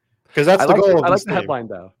 months. Because that's the goal of I like this the team. headline,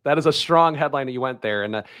 though. That is a strong headline that you went there,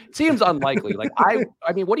 and it seems unlikely. Like I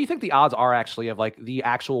mean, what do you think the odds are actually of like the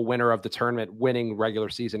actual winner of the tournament winning regular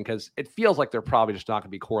season? Because it feels like they're probably just not going to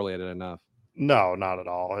be correlated enough. No, not at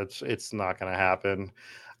all. It's not going to happen.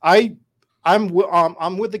 I'm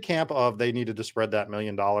with the camp of they needed to spread that $1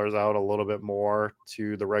 million out a little bit more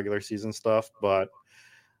to the regular season stuff, but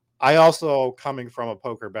I also, coming from a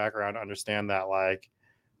poker background, understand that like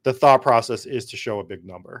the thought process is to show a big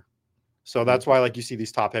number. So that's why like you see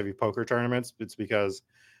these top heavy poker tournaments. It's because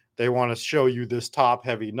they want to show you this top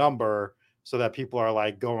heavy number so that people are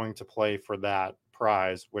like going to play for that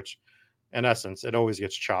prize, which in essence, it always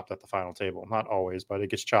gets chopped at the final table. Not always, but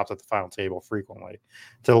it gets chopped at the final table frequently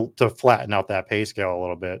to flatten out that pay scale a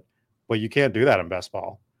little bit. But you can't do that in best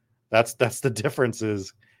ball. That's the difference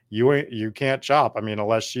is you can't chop. I mean,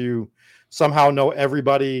 unless you somehow know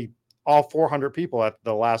everybody, all 400 people at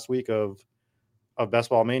the last week of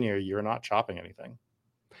Best Ball Mania, you're not chopping anything.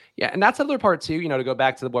 Yeah, and that's another part too, to go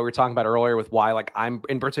back to what we were talking about earlier with why like I'm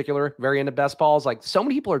in particular very into best balls. Like so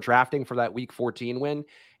many people are drafting for that week 14 win,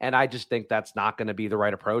 and I just think that's not going to be the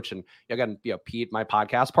right approach. And again, Pete, my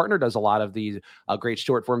podcast partner, does a lot of these great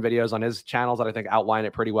short form videos on his channels that I think outline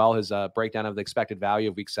it pretty well. His breakdown of the expected value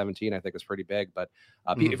of week 17 I think is pretty big. But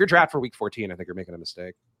Pete, if you're drafted for week 14, I think you're making a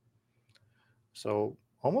mistake. So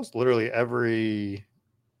almost literally every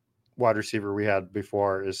wide receiver we had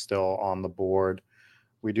before is still on the board.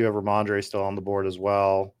 We do have Ramondre still on the board as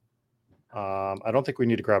well. I don't think we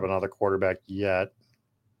need to grab another quarterback yet.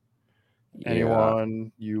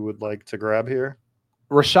 Anyone you would like to grab here?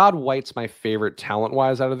 Rachaad White's my favorite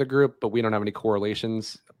talent-wise out of the group, but we don't have any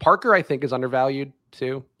correlations. Parker, I think, is undervalued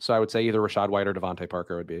too. So I would say either Rachaad White or Devontae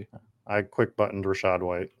Parker would be. I quick buttoned Rachaad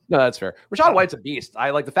White. No, that's fair. Rachaad White's a beast. I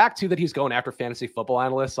like the fact too that he's going after fantasy football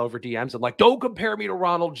analysts over DMs and like, don't compare me to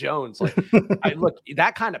Ronald Jones. Like, I look,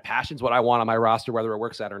 that kind of passion's what I want on my roster, whether it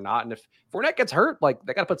works out or not. And if Fournette gets hurt, like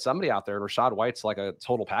they got to put somebody out there. And Rachaad White's like a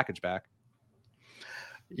total package back.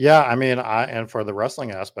 Yeah, I mean, and for the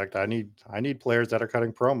wrestling aspect, I need players that are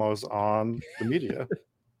cutting promos on the media.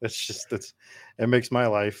 It makes my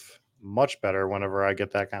life much better whenever I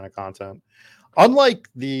get that kind of content. Unlike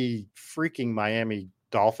the freaking Miami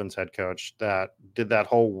Dolphins head coach that did that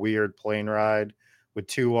whole weird plane ride with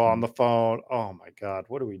Tua on the phone. Oh my God,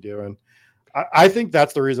 what are we doing? I think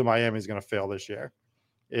that's the reason Miami is going to fail this year.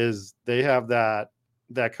 Is they have that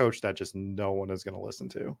coach that just no one is going to listen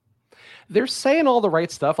to. They're saying all the right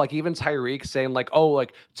stuff. Like even Tyreek saying like, oh,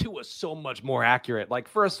 like Tua's so much more accurate. Like,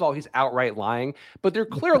 first of all, he's outright lying, but they're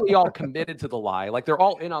clearly all committed to the lie. Like they're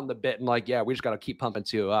all in on the bit and like, yeah, we just got to keep pumping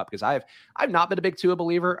Tua up because I've not been a big Tua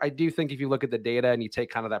believer. I do think if you look at the data and you take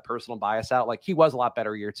kind of that personal bias out, like he was a lot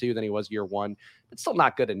better year 2 than he was year 1. It's still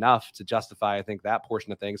not good enough to justify, I think, that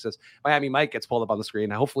portion of things. As Miami Mike gets pulled up on the screen.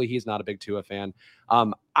 Hopefully he's not a big Tua fan.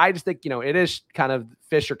 I just think, it is kind of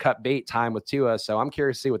fish or cut bait time with Tua. So I'm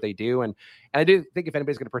curious to see what they do. And I do think if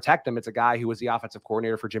anybody's going to protect him, it's a guy who was the offensive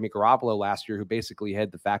coordinator for Jimmy Garoppolo last year, who basically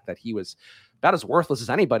had the fact that he was about as worthless as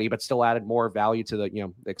anybody, but still added more value to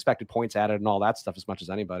the expected points added and all that stuff as much as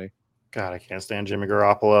anybody. God, I can't stand Jimmy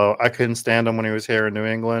Garoppolo. I couldn't stand him when he was here in New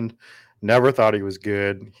England. Never thought he was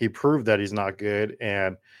good. He proved that he's not good.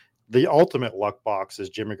 And the ultimate luck box is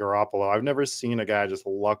Jimmy Garoppolo. I've never seen a guy just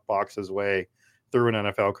luck box his way through an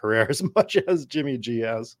NFL career as much as Jimmy G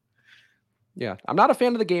has. Yeah, I'm not a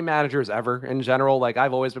fan of the game managers ever in general. Like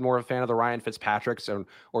I've always been more of a fan of the Ryan Fitzpatricks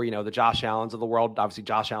or the Josh Allens of the world. Obviously,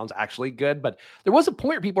 Josh Allen's actually good, but there was a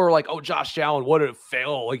point where people were like, "Oh, Josh Allen, what a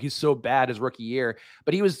fail! Like he's so bad his rookie year."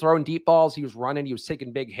 But he was throwing deep balls, he was running, he was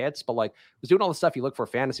taking big hits, but like was doing all the stuff you look for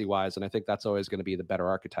fantasy wise. And I think that's always going to be the better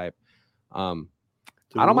archetype. I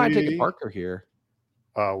don't mind taking Parker here.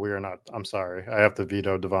 We are not. I'm sorry. I have to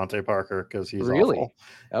veto Devontae Parker because he's really awful.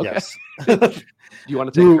 Okay. Yes. Do you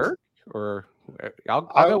want to take Kirk? Or I'll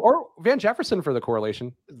go, or Van Jefferson for the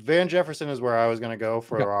correlation. Van Jefferson is where I was going to go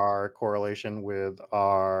for our correlation with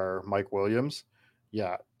our Mike Williams.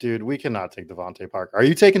 Yeah, dude, we cannot take Devontae Parker. Are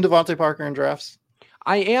you taking Devontae Parker in drafts?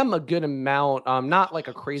 I am a good amount, not like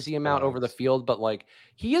a crazy amount over the field, but like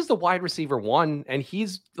he is the wide receiver 1, and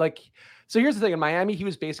he's like. So here's the thing: in Miami, he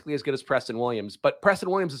was basically as good as Preston Williams, but Preston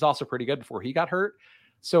Williams is also pretty good before he got hurt.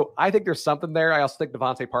 So I think there's something there. I also think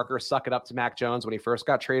Devontae Parker sucking up to Mac Jones when he first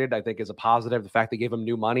got traded, I think is a positive. The fact they gave him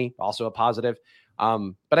new money, also a positive.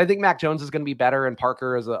 But I think Mac Jones is going to be better, and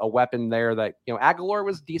Parker is a weapon there that, Aguilar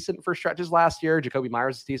was decent for stretches last year. Jacoby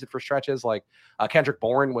Myers is decent for stretches. Like Kendrick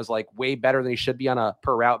Bourne was like way better than he should be on a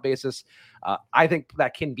per route basis. I think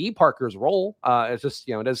that can be Parker's role. It's just,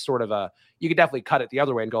 it is sort of you could definitely cut it the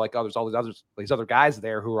other way and go like, oh, there's all these other guys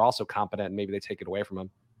there who are also competent, and maybe they take it away from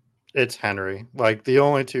him. It's Henry. Like the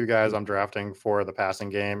only two guys I'm drafting for the passing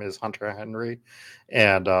game is Hunter Henry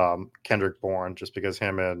and Kendrick Bourne, just because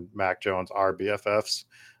him and Mac Jones are BFFs.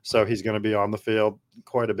 So he's going to be on the field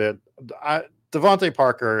quite a bit. Devontae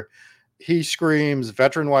Parker, he screams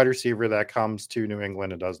veteran wide receiver that comes to New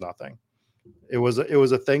England and does nothing. It was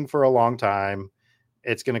a thing for a long time.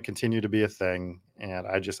 It's going to continue to be a thing, and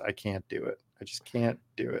I can't do it. I just can't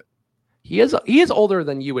do it. He is older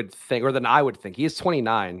than you would think, or than I would think. He is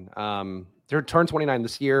 29. They're turned 29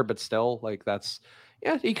 this year, but still, like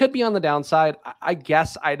he could be on the downside. I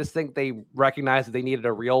guess I just think they recognized that they needed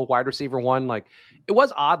a real wide receiver one. Like it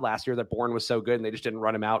was odd last year that Bourne was so good and they just didn't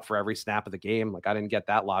run him out for every snap of the game. Like I didn't get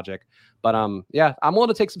that logic, but I'm willing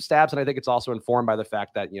to take some stabs, and I think it's also informed by the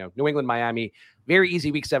fact that New England, Miami, very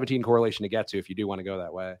easy Week 17 correlation to get to if you do want to go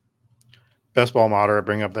that way. Best ball moderate,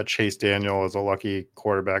 bring up that Chase Daniel is a lucky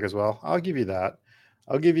quarterback as well. I'll give you that.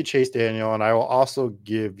 I'll give you Chase Daniel, and I will also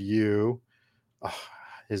give you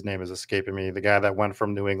his name is escaping me, the guy that went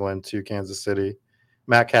from New England to Kansas City,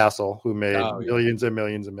 Matt Castle, who made millions and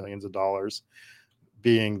millions and millions of dollars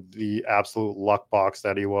being the absolute luck box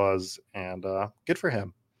that he was, and good for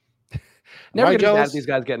him. Never get mad at these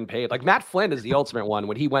guys getting paid. Like Matt Flynn is the ultimate one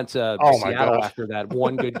when he went to Seattle after that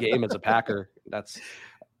one good game as a Packer.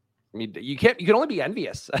 You can only be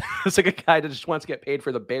envious. It's like a guy that just wants to get paid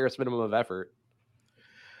for the barest minimum of effort.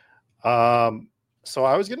 So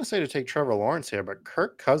I was going to say to take Trevor Lawrence here, but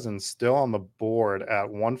Kirk Cousins still on the board at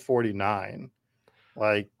 149.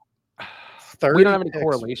 Like 30 we don't have any picks.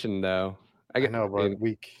 Correlation though. I know, but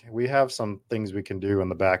we have some things we can do in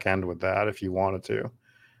the back end with that if you wanted to.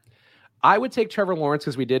 I would take Trevor Lawrence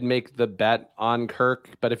because we did make the bet on Kirk.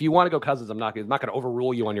 But if you want to go Cousins, I'm not going to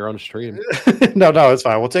overrule you on your own stream. No, it's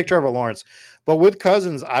fine. We'll take Trevor Lawrence. But with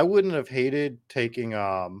Cousins, I wouldn't have hated taking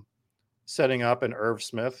setting up an Irv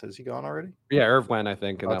Smith. Is he gone already? Yeah, Irv went, I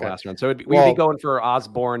think, in that last round. So we'd be going for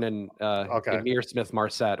Osborne and Amir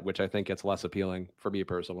Smith-Marset, which I think gets less appealing for me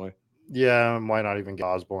personally. Yeah, might not even get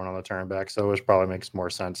Osborne on the turn back. So it probably makes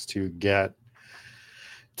more sense to get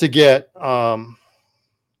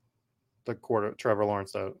the quarter Trevor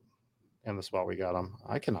Lawrence in the spot we got him.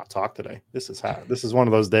 I cannot talk today. This is one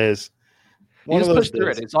of those days. You just push through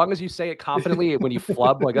it. As long as you say it confidently, when you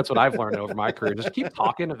flub, like that's what I've learned over my career. Just keep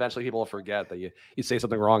talking. Eventually people will forget that you say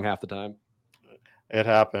something wrong half the time. It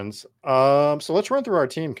happens. So let's run through our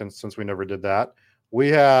team since we never did that. We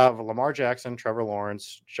have Lamar Jackson, Trevor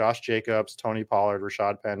Lawrence, Josh Jacobs, Tony Pollard,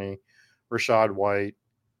 Rashad Penny, Rashad White,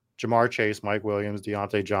 Jamar Chase, Mike Williams,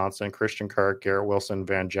 Deontay Johnson, Christian Kirk, Garrett Wilson,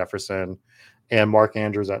 Van Jefferson, and Mark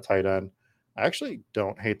Andrews at tight end. I actually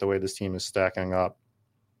don't hate the way this team is stacking up.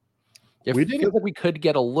 Yeah, we feel like we could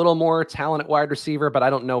get a little more talent at wide receiver, but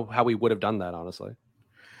I don't know how we would have done that, honestly.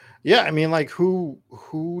 Yeah, I mean, like who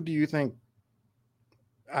do you think?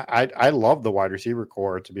 I love the wide receiver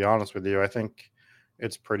core, to be honest with you. I think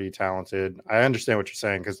it's pretty talented. I understand what you're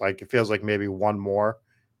saying because like it feels like maybe one more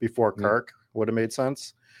before Kirk would have made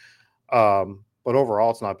sense. But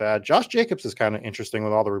overall, it's not bad. Josh Jacobs is kind of interesting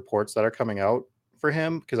with all the reports that are coming out for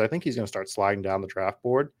him because I think he's going to start sliding down the draft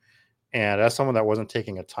board. And as someone that wasn't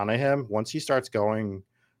taking a ton of him, once he starts going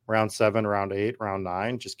round 7, round 8, round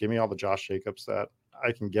 9, just give me all the Josh Jacobs that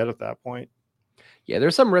I can get at that point. Yeah,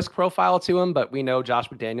 there's some risk profile to him, but we know Josh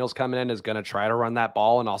McDaniels coming in is going to try to run that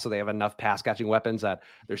ball. And also they have enough pass catching weapons that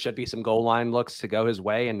there should be some goal line looks to go his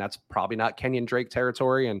way. And that's probably not Kenyon Drake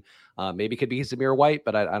territory. And maybe could be Zamir White,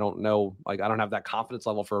 but I don't know. Like, I don't have that confidence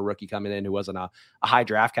level for a rookie coming in who wasn't a high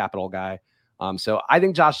draft capital guy. So I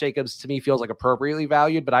think Josh Jacobs to me feels like appropriately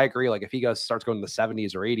valued, but I agree. Like if he starts going to the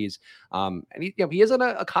 70s or 80s, and he isn't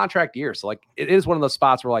a contract year. So like it is one of those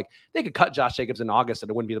spots where like they could cut Josh Jacobs in August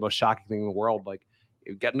and it wouldn't be the most shocking thing in the world. Like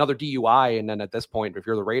you get another DUI. And then at this point, if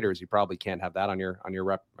you're the Raiders, you probably can't have that on your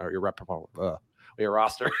roster, your repertoire.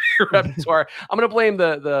 I'm going to blame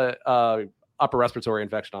the upper respiratory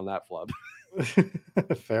infection on that flub.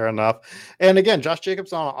 Fair enough. And again, Josh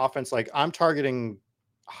Jacobs on offense, like I'm targeting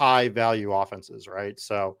high value offenses, right?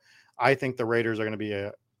 So I think the Raiders are going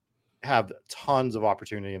to have tons of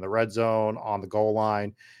opportunity in the red zone, on the goal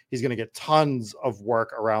line. He's going to get tons of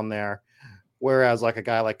work around there. Whereas like a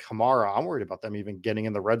guy like Kamara, I'm worried about them even getting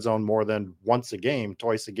in the red zone more than once a game,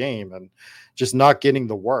 twice a game, and just not getting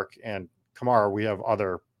the work. And Kamara, we have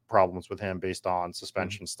other problems with him based on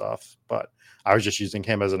suspension stuff. But I was just using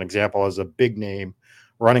him as an example as a big name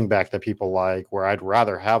running back that people like, where I'd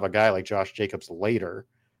rather have a guy like Josh Jacobs later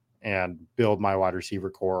and build my wide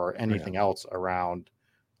receiver core or anything else around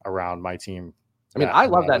my team. I mean, I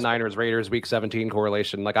love that Niners Raiders week 17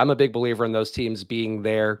 correlation. Like, I'm a big believer in those teams being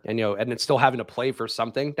there and, and it's still having to play for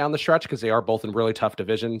something down the stretch because they are both in really tough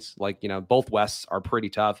divisions. Like, both Wests are pretty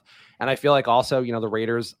tough. And I feel like also, the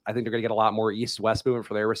Raiders, I think they're going to get a lot more East-West movement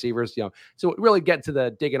for their receivers, so really get to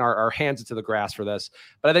the digging our hands into the grass for this.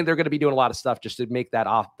 But I think they're going to be doing a lot of stuff just to make that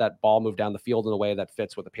ball move down the field in a way that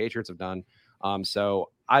fits what the Patriots have done. So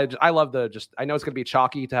I love I know it's going to be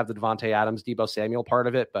chalky to have the Devontae Adams, Deebo Samuel part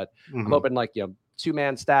of it, but I'm hoping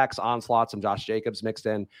 2-man stacks, onslaughts, and Josh Jacobs mixed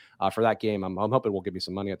in for that game. I'm hoping we'll give you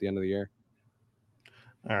some money at the end of the year.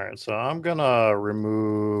 All right, so I'm going to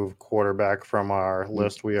remove quarterback from our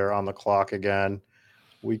list. We are on the clock again.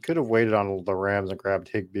 We could have waited on the Rams and grabbed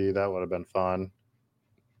Higbee. That would have been fun.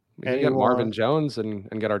 We can get Marvin Jones and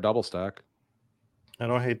get our double stack. I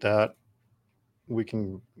don't hate that. We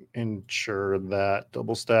can ensure that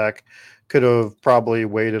double stack. Could have probably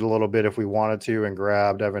waited a little bit if we wanted to and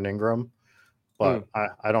grabbed Evan Ingram. But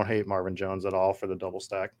I don't hate Marvin Jones at all for the double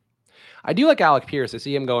stack. I do like Alec Pierce. I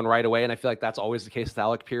see him going right away, and I feel like that's always the case with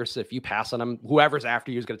Alec Pierce. If you pass on him, whoever's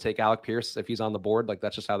after you is going to take Alec Pierce if he's on the board. Like,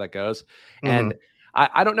 that's just how that goes. And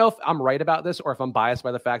I don't know if I'm right about this or if I'm biased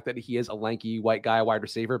by the fact that he is a lanky white guy, wide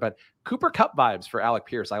receiver, but Cooper Kupp vibes for Alec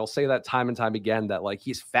Pierce. I will say that time and time again, that like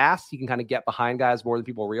he's fast. He can kind of get behind guys more than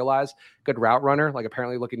people realize. Good route runner, like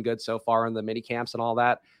apparently looking good so far in the mini camps and all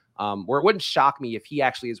that. Where it wouldn't shock me if he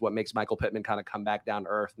actually is what makes Michael Pittman kind of come back down to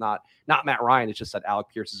earth. Not Matt Ryan. It's just that Alec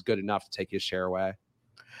Pierce is good enough to take his share away.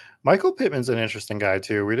 Michael Pittman's an interesting guy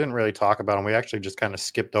too. We didn't really talk about him. We actually just kind of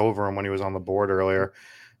skipped over him when he was on the board earlier.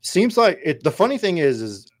 Seems like it. The funny thing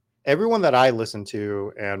is everyone that I listen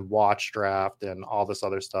to and watch draft and all this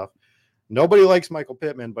other stuff, nobody likes Michael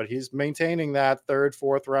Pittman, but he's maintaining that 3rd,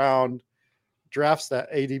 4th round drafts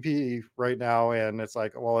that ADP right now. And it's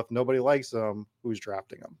like, well, if nobody likes him, who's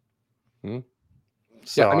drafting him?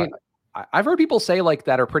 So I mean, I've heard people say like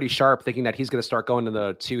that are pretty sharp, thinking that he's going to start going to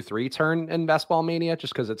the 2-3 turn in Best Ball Mania,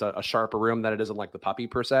 just because it's a sharper room than it isn't like the puppy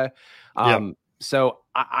per se. So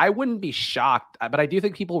I wouldn't be shocked, but I do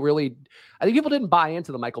think people didn't buy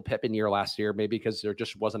into the Michael Pittman year last year, maybe because there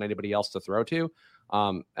just wasn't anybody else to throw to.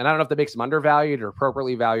 And I don't know if that makes him undervalued or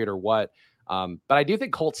appropriately valued or what. But I do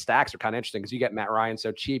think Colts stacks are kind of interesting because you get Matt Ryan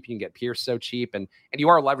so cheap, you can get Pierce so cheap, and you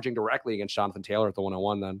are leveraging directly against Jonathan Taylor at the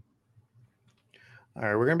 101 then. All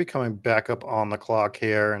right, we're going to be coming back up on the clock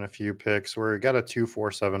here in a few picks. We've got a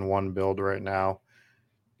 2-4-7-1 build right now.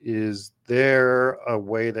 Is there a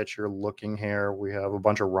way that you're looking here? We have a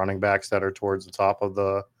bunch of running backs that are towards the top of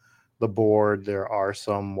the board. There are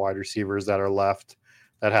some wide receivers that are left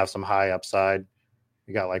that have some high upside.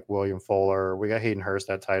 We got like William Fuller. We got Hayden Hurst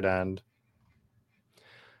at tight end.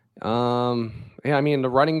 Yeah, I mean, the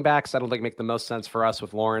running backs, I don't think make the most sense for us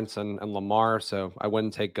with Lawrence and Lamar. So I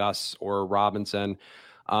wouldn't take Gus or Robinson.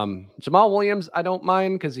 Jamal Williams, I don't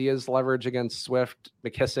mind because he is leverage against Swift.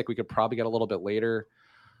 McKissick, we could probably get a little bit later.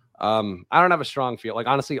 I don't have a strong feel. Like,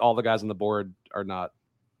 honestly, all the guys on the board are not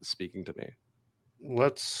speaking to me.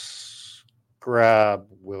 Let's grab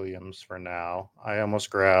Williams for now. I almost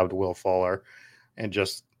grabbed Will Fuller and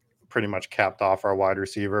just pretty much capped off our wide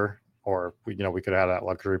receiver. Or we could have that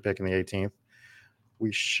luxury pick in the 18th.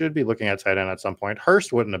 We should be looking at tight end at some point.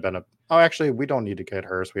 Hurst wouldn't have been actually, we don't need to get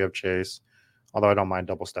Hurst. We have Chase, although I don't mind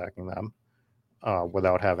double stacking them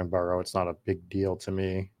without having Burrow. It's not a big deal to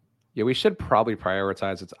me. Yeah, we should probably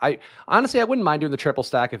prioritize it. I wouldn't mind doing the triple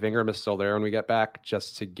stack if Ingram is still there when we get back,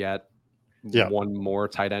 just to get one more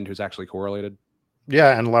tight end who's actually correlated.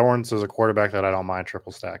 Yeah, and Lawrence is a quarterback that I don't mind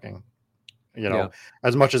triple stacking.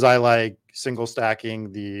 As much as I like single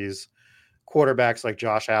stacking these quarterbacks like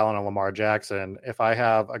Josh Allen and Lamar Jackson, if I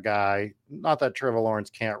have a guy, not that Trevor Lawrence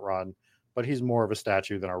can't run, but he's more of a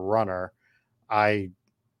statue than a runner,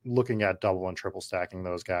 looking at double and triple stacking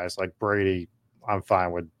those guys. Like Brady, I'm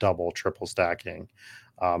fine with double, triple stacking.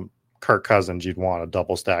 Kirk Cousins, you'd want a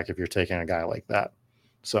double stack if you're taking a guy like that.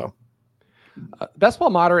 So Best Ball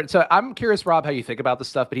Moderate. So I'm curious, Rob, how you think about this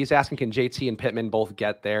stuff, but he's asking, can JT and Pittman both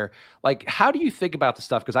get there? Like, how do you think about the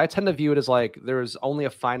stuff? Because I tend to view it as like, there's only a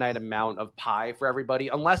finite amount of pie for everybody,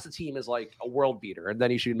 unless the team is like a world beater, and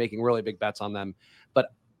then you should be making really big bets on them. But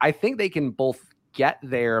I think they can both get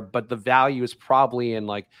there, but the value is probably in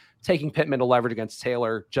like taking Pittman to leverage against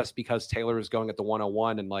Taylor just because Taylor is going at the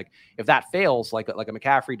 101. And like, if that fails, like a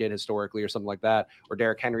McCaffrey did historically or something like that, or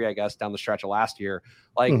Derrick Henry, I guess, down the stretch of last year,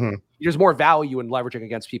 like there's more value in leveraging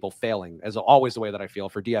against people failing, as always the way that I feel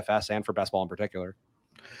for DFS and for best ball in particular.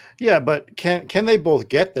 Yeah, but can they both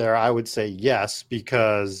get there? I would say yes,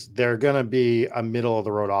 because they're going to be a middle of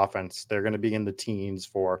the road offense. They're going to be in the teens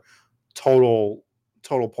for total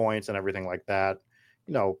points and everything like that.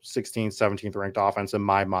 16th, 17th ranked offense in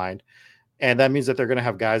my mind. And that means that they're going to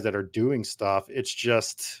have guys that are doing stuff. It's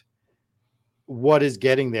just what is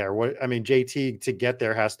getting there. JT to get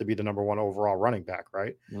there has to be the number one overall running back,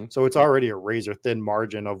 right? Mm-hmm. So it's already a razor thin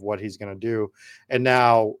margin of what he's going to do. And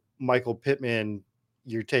now Michael Pittman,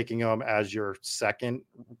 you're taking him as your second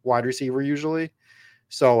wide receiver usually.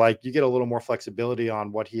 So like you get a little more flexibility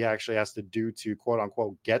on what he actually has to do to quote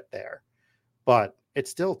unquote get there. But it's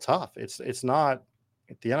still tough. It's not,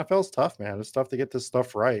 the NFL's tough, man. It's tough to get this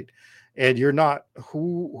stuff right. And you're not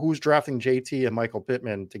who's drafting JT and Michael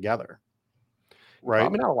Pittman together. Right.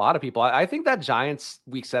 Probably not a lot of people. I think that Giants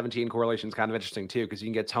week 17 correlation is kind of interesting too, because you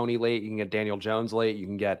can get Tony late, you can get Daniel Jones late, you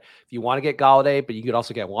can get, if you want to get Galladay, but you could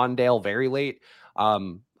also get Wandale very late.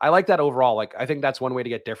 I like that overall. Like, I think that's one way to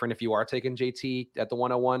get different. If you are taking JT at the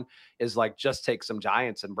 101 is like, just take some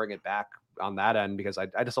Giants and bring it back on that end, because I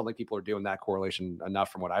just don't think people are doing that correlation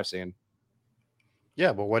enough from what I've seen.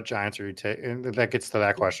 Yeah. But what Giants are you taking? That gets to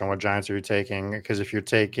that question. What Giants are you taking? Because if you're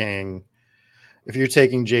taking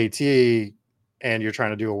JT, and you're trying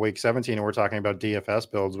to do a week 17 and we're talking about DFS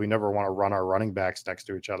builds, we never want to run our running backs next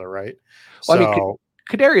to each other, right? Well, so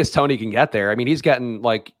Kadarius Toney can get there. I mean, he's getting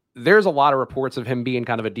like, there's a lot of reports of him being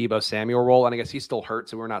kind of a Deebo Samuel role. And I guess he's still hurt,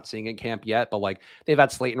 so we're not seeing it in camp yet, but like they've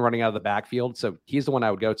had Slayton running out of the backfield. So he's the one I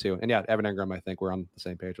would go to. And yeah, Evan Ingram, I think we're on the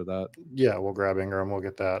same page with that. Yeah, we'll grab Ingram. We'll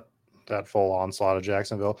get that full onslaught of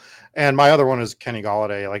Jacksonville. And my other one is Kenny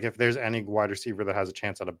Galladay. Like if there's any wide receiver that has a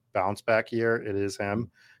chance at a bounce back year, it is him.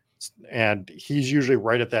 And he's usually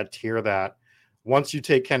right at that tier that once you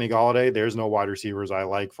take Kenny Galladay, there's no wide receivers I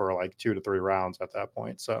like for like 2 to 3 rounds at that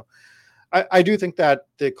point. So I do think that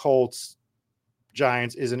the Colts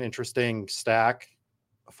Giants is an interesting stack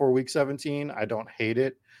for week 17. I don't hate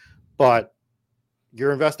it, but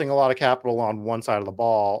you're investing a lot of capital on one side of the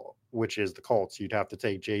ball, which is the Colts. You'd have to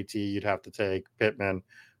take JT, you'd have to take Pittman,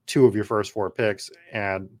 2 of your first 4 picks.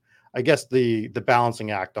 And I guess the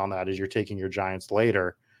balancing act on that is you're taking your Giants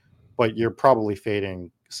later, but you're probably fading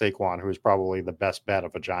Saquon, who is probably the best bet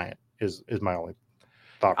of a Giant, is my only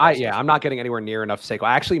thought process. I'm not getting anywhere near enough Saquon.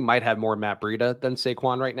 I actually might have more Matt Breida than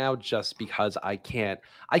Saquon right now, just because I can't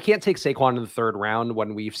take Saquon in the 3rd round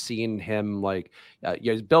when we've seen him like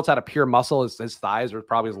he's built out of pure muscle. His thighs are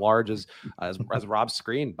probably as large as Rob's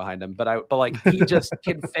screen behind him. But like he just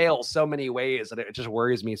can fail so many ways, and it just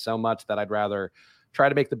worries me so much that I'd rather try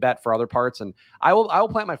to make the bet for other parts. And I will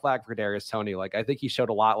plant my flag for Kadarius Toney. Like, I think he showed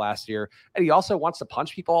a lot last year, and he also wants to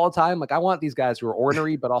punch people all the time. Like, I want these guys who are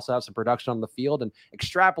ornery, but also have some production on the field, and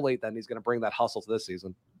extrapolate that. He's going to bring that hustle to this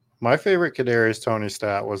season. My favorite Kadarius Toney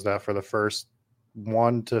stat was that for the first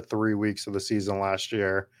 1 to 3 weeks of the season last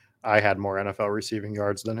year, I had more NFL receiving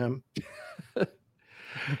yards than him. Yeah,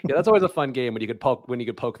 that's always a fun game when you could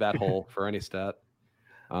poke that hole for any stat.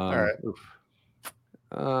 All right.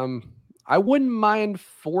 I wouldn't mind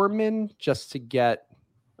Foreman just to get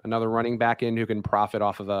another running back in who can profit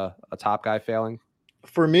off of a top guy failing.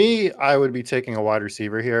 For me, I would be taking a wide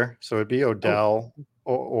receiver here. So it'd be Odell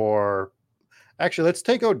or actually, let's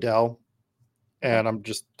take Odell. And I'm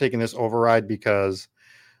just taking this override because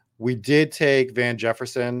we did take Van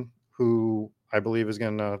Jefferson, who I believe is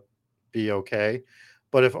going to be okay.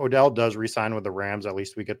 But if Odell does re-sign with the Rams, at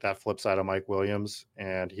least we get that flip side of Mike Williams,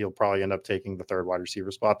 and he'll probably end up taking the 3rd wide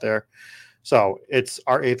receiver spot there. So it's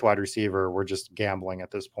our 8th wide receiver. We're just gambling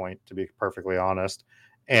at this point, to be perfectly honest.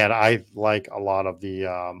 And I like a lot of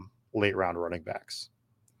the late round running backs,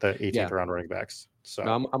 the 18th round running backs. So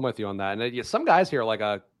no, I'm with you on that. And some guys here, like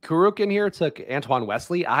Kuruk in here took Antoine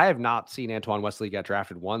Wesley. I have not seen Antoine Wesley get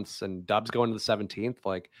drafted once, and Dubs going to the 17th.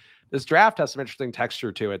 Like, this draft has some interesting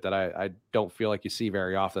texture to it that I don't feel like you see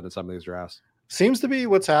very often in some of these drafts. Seems to be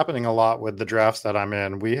what's happening a lot with the drafts that I'm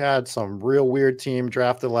in. We had some real weird team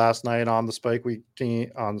drafted last night on the Spike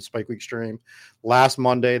Week stream. Last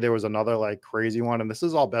Monday, there was another like crazy one. And this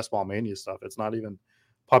is all Best Ball Mania stuff. It's not even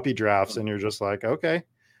puppy drafts. And you're just like, okay,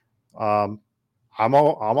 I'm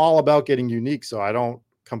all about getting unique. So I don't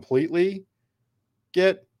completely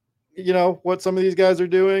get, what some of these guys are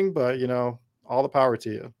doing, but all the power to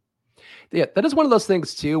you. Yeah, that is one of those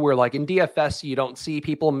things too, where like in DFS, you don't see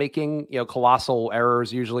people making, colossal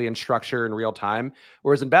errors usually in structure in real time.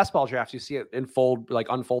 Whereas in best ball drafts, you see it unfold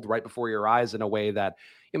right before your eyes in a way that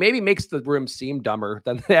it maybe makes the room seem dumber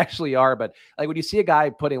than they actually are. But like when you see a guy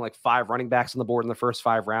putting like 5 running backs on the board in the first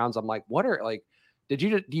 5 rounds, I'm like,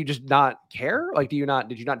 do you just not care? Like, did you not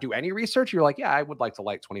do any research? You're like, yeah, I would like to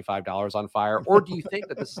light $25 on fire. Or do you think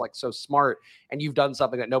that this is like so smart and you've done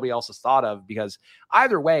something that nobody else has thought of? Because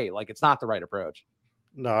either way, like, it's not the right approach.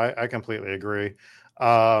 No, I completely agree.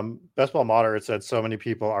 Best Ball Moderate said so many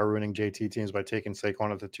people are ruining JT teams by taking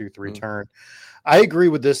Saquon at the 2-3 turn. I agree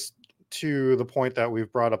with this to the point that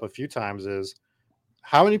we've brought up a few times is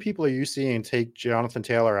how many people are you seeing take Jonathan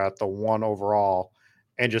Taylor at the 1 overall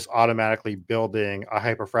and just automatically building a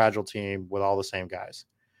hyper fragile team with all the same guys?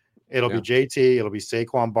 It'll be JT, it'll be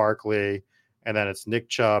Saquon Barkley, and then it's Nick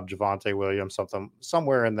Chubb, Javonte Williams,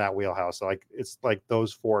 somewhere in that wheelhouse. Like it's like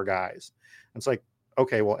those 4 guys. It's like,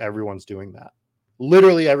 okay, well, everyone's doing that.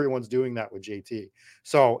 Literally everyone's doing that with JT.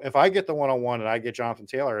 So if I get the 1-on-1 and I get Jonathan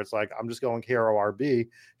Taylor, it's like I'm just going hero RB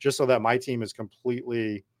just so that my team is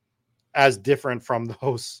completely as different from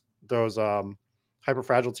those hyper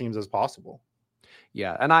fragile teams as possible.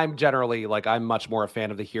 Yeah, and I'm generally like I'm much more a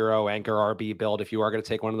fan of the hero anchor RB build. If you are going to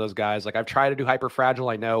take one of those guys, like I've tried to do hyper fragile.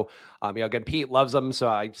 I know, again, Pete loves them, so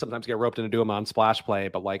I sometimes get roped into doing them on splash play.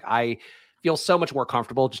 But like I feel so much more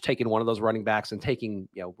comfortable just taking one of those running backs and taking,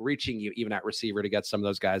 reaching you even at receiver to get some of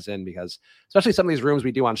those guys in, because especially some of these rooms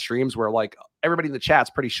we do on streams where like everybody in the chat's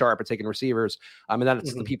pretty sharp at taking receivers. And then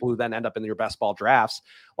it's the people who then end up in your best ball drafts.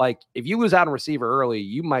 Like if you lose out on receiver early,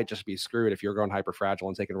 you might just be screwed if you're going hyper fragile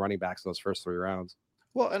and taking running backs in those first 3 rounds.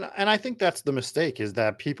 Well, and I think that's the mistake is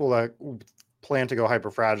that people that plan to go hyper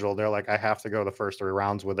fragile, they're like, I have to go the first 3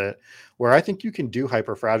 rounds with it, where I think you can do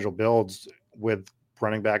hyper fragile builds with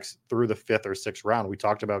running backs through the 5th or 6th round. We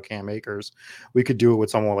talked about Cam Akers. We could do it with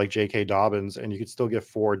someone like J.K. Dobbins, and you could still get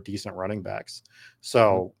 4 decent running backs.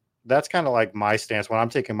 So that's kind of like my stance when I'm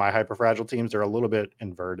taking my hyper fragile teams. They're a little bit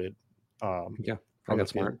inverted. I think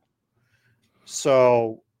that's smart.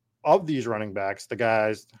 So of these running backs, the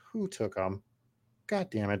guys who took them, God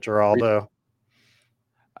damn it, Geraldo.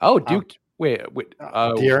 Oh, Duke. Wait.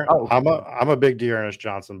 I'm a big Dearness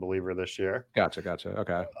Johnson believer this year. Gotcha.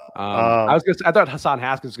 Okay. I thought Hassan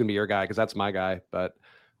Haskins was gonna be your guy because that's my guy. But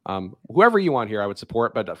whoever you want here, I would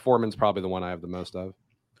support. But Foreman's probably the one I have the most of.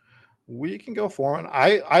 We can go Foreman.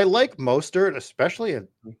 I like Mostert, especially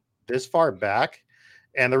this far back.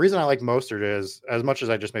 And the reason I like Mostert is, as much as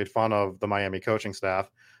I just made fun of the Miami coaching staff,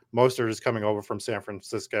 Mostert is coming over from San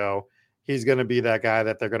Francisco. He's going to be that guy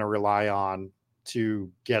that they're going to rely on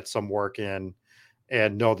to get some work in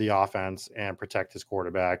and know the offense and protect his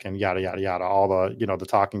quarterback and yada, yada, yada, all the, the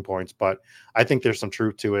talking points. But I think there's some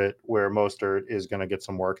truth to it where Mostert is going to get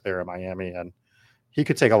some work there in Miami, and he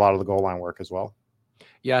could take a lot of the goal line work as well.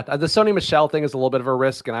 Yeah, the Sony Michel thing is a little bit of a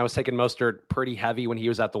risk, and I was taking Mostert pretty heavy when he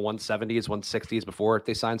was at the 170s, 160s before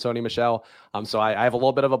they signed Sony Michel. So I have a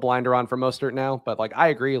little bit of a blinder on for Mostert now, but like I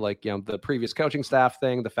agree, like the previous coaching staff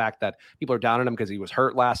thing, the fact that people are down on him because he was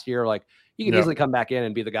hurt last year, like he can easily come back in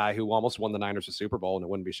and be the guy who almost won the Niners a Super Bowl, and it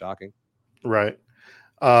wouldn't be shocking. Right.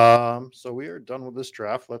 So we are done with this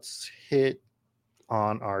draft. Let's hit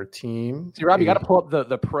on our team. See, Rob, you got to pull up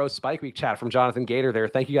the pro Spike Week chat from Jonathan Gator there.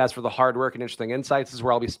 Thank you guys for the hard work and interesting insights. This is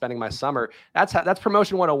where I'll be spending my summer. That's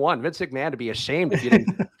promotion 101. Vince McMahon to be ashamed if you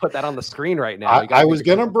didn't put that on the screen right now. I was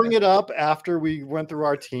going to bring it up after we went through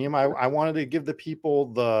our team. I wanted to give the people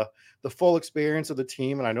the full experience of the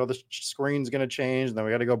team. And I know the screen's going to change, and then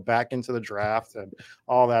we got to go back into the draft and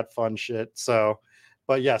all that fun shit. So,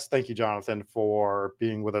 but yes, thank you, Jonathan, for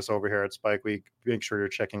being with us over here at Spike Week. Make sure you're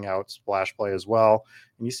checking out Splash Play as well.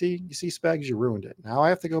 And you see Spags, you ruined it. Now I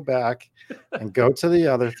have to go back and go to the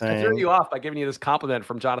other thing. I threw you off by giving you this compliment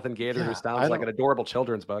from Jonathan Gator, who sounds like an adorable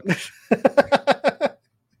children's book.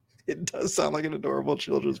 It does sound like an adorable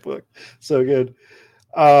children's book. So good.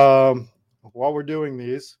 While we're doing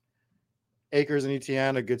these, Akers and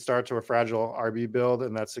Etienne, a good start to a fragile RB build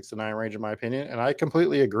in that 6 to 9 range, in my opinion. And I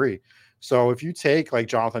completely agree. So if you take like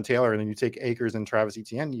Jonathan Taylor and then you take Akers and Travis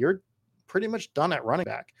Etienne, you're pretty much done at running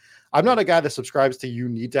back. I'm not a guy that subscribes to you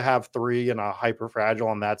need to have 3 and a hyper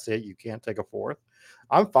fragile and that's it. You can't take a 4th.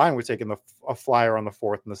 I'm fine with taking a flyer on the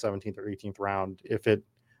 4th and the 17th or 18th round if it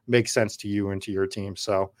makes sense to you and to your team.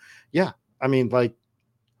 So yeah, I mean, like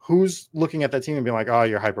who's looking at that team and being like, oh,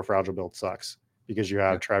 your hyper fragile build sucks because you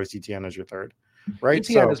have Travis Etienne as your 3rd. Right.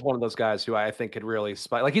 Etienne is one of those guys who I think could really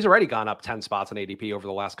spike. Like he's already gone up 10 spots in ADP over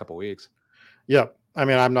the last couple of weeks. Yeah. I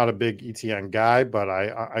mean, I'm not a big Etienne guy, but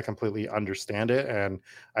I completely understand it. And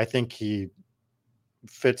I think he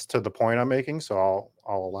fits to the point I'm making. So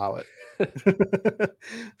I'll allow it.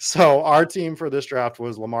 So our team for this draft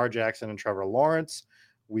was Lamar Jackson and Trevor Lawrence.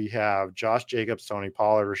 We have Josh Jacobs, Tony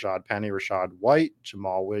Pollard, Rashad Penny, Rashad White,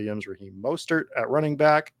 Jamal Williams, Raheem Mostert at running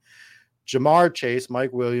back. Jamar Chase,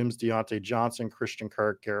 Mike Williams, Deontay Johnson, Christian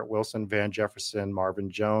Kirk, Garrett Wilson, Van Jefferson, Marvin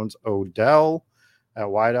Jones, Odell. at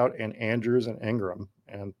wideout and Andrews and Ingram.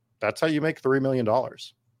 And that's how you make $3 million.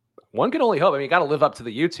 One can only hope. I mean, you got to live up to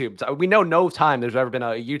the YouTube. We know no time there's ever been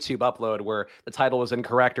a YouTube upload where the title was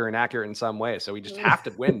incorrect or inaccurate in some way. So we just have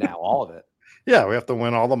to win now, all of it. Yeah, we have to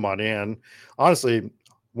win all the money. And honestly,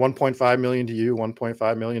 1.5 million to you,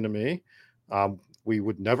 1.5 million to me. We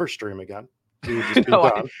would never stream again. We would just be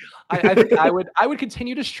done. I think I would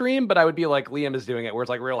continue to stream, but I would be like Liam is doing it, where it's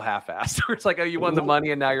like real half-assed. Where it's like, oh, you won the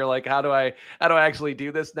money, and now you're like, how do I actually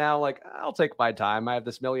do this now? Like, I'll take my time. I have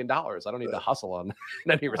this $1 million. I don't need to hustle on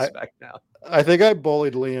in any respect now. I think I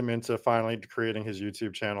bullied Liam into finally creating his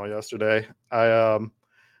YouTube channel yesterday. I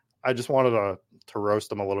just wanted to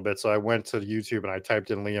roast him a little bit, so I went to YouTube and I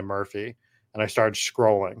typed in Liam Murphy, and I started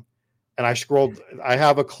scrolling. And I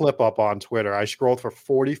have a clip up on Twitter. I scrolled for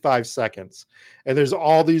 45 seconds and there's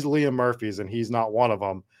all these Liam Murphys and he's not one of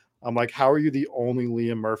them. I'm like, how are you the only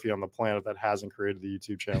Liam Murphy on the planet that hasn't created the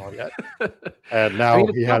YouTube channel yet? And now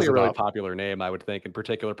he has a really popular name, I would think, in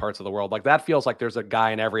particular parts of the world. Like that feels like there's a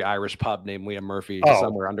guy in every Irish pub named Liam Murphy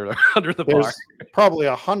somewhere under the bar. Probably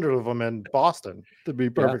 100 of them in Boston, to be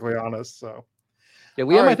perfectly honest. So. Yeah,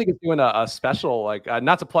 Liam, I think, is doing a special, like,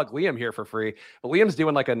 not to plug Liam here for free, but Liam's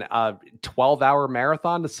doing like an 12-hour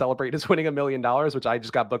marathon to celebrate his winning $1 million, which I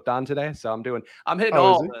just got booked on today. So I'm hitting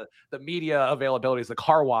all the media availabilities, the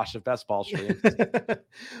car wash of best ball streams.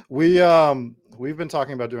 We've been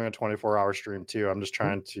talking about doing a 24-hour stream too. I'm just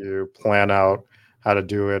trying to plan out how to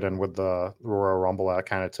do it, and with the Royal Rumble, that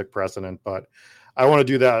kind of took precedent, but I want to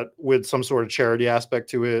do that with some sort of charity aspect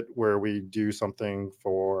to it, where we do something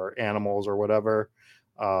for animals or whatever.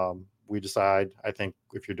 We decide, I think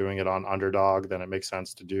if you're doing it on Underdog, then it makes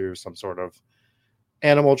sense to do some sort of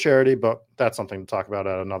animal charity, but that's something to talk about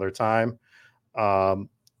at another time.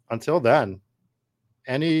 Until then,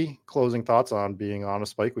 any closing thoughts on being on a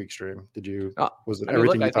Spike Week stream? Was it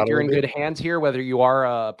everything you thought? I think you're in good hands here, whether you are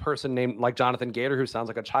a person named like Jonathan Gator, who sounds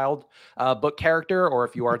like a child book character, or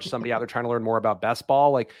if you are just somebody out there trying to learn more about best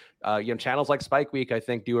ball. Like, channels like Spike Week, I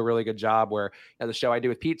think, do a really good job where the show I do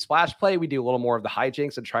with Pete, Splash Play, we do a little more of the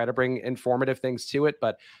hijinks and try to bring informative things to it.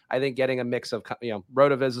 But I think getting a mix of,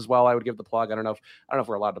 Rotoviz as well, I would give the plug. I don't know if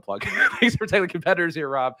we're allowed to plug. Thanks for taking the competitors here,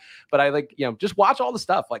 Rob. But I think, just watch all the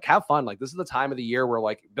stuff, like have fun. Like this is the time of the year where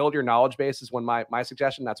like build your knowledge base is my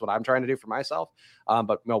suggestion. That's what I'm trying to do for myself.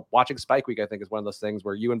 But watching Spike Week, I think, is one of those things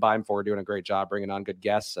where you and Bime4 are doing a great job bringing on good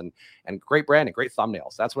guests and great branding, great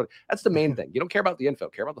thumbnails. That's the main thing. You don't care about the info,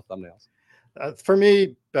 care about the thumbnails. For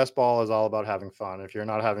me, best ball is all about having fun. If you're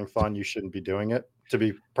not having fun, you shouldn't be doing it, to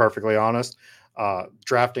be perfectly honest.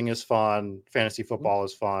 Drafting is fun. Fantasy football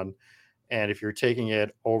is fun. And if you're taking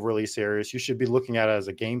it overly serious, you should be looking at it as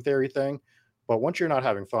a game theory thing. But once you're not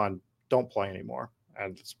having fun, don't play anymore.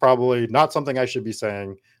 And it's probably not something I should be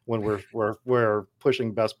saying when we're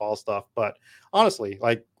pushing best ball stuff. But honestly,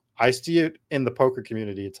 like I see it in the poker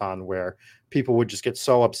community a ton, where people would just get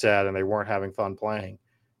so upset and they weren't having fun playing.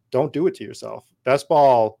 Don't do it to yourself. Best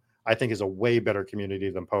ball, I think, is a way better community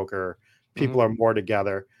than poker. People are more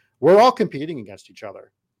together. We're all competing against each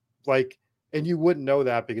other. And you wouldn't know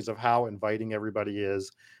that because of how inviting everybody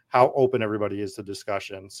is, how open everybody is to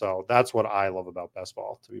discussion. So that's what I love about best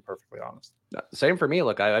ball, to be perfectly honest. Same for me.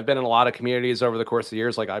 Look, I've been in a lot of communities over the course of the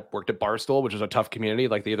years. Like I worked at Barstool, which is a tough community.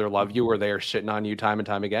 Like they either love you or they are shitting on you time and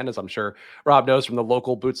time again, as I'm sure Rob knows from the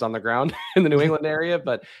local boots on the ground in the New England area.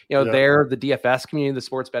 But, they're the DFS community, the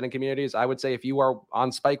sports betting communities. I would say if you are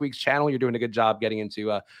on Spike Week's channel, you're doing a good job getting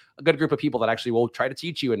into a good group of people that actually will try to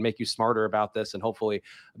teach you and make you smarter about this, and hopefully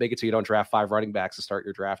make it so you don't draft 5 running backs to start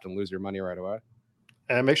your draft and lose your money right away.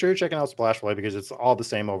 And make sure you're checking out Splash Play, because it's all the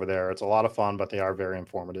same over there. It's a lot of fun, but they are very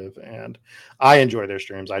informative. And I enjoy their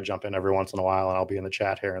streams. I jump in every once in a while, and I'll be in the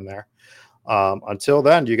chat here and there. Until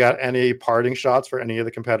then, do you got any parting shots for any of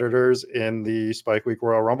the competitors in the Spike Week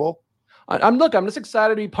Royal Rumble? I'm just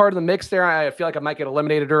excited to be part of the mix there. I feel like I might get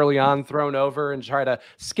eliminated early on, thrown over, and try to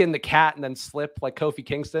skin the cat and then slip like Kofi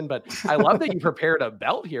Kingston. But I love that you prepared a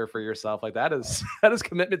belt here for yourself. Like that is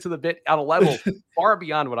commitment to the bit on a level far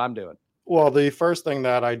beyond what I'm doing. Well, the first thing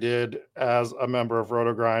that I did as a member of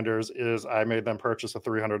Roto Grinders is I made them purchase a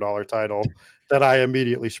 $300 title that I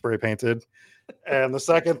immediately spray painted. And the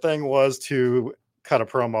second thing was to cut a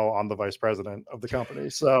promo on the vice president of the company.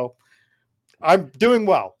 So I'm doing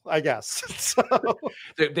well, I guess. So,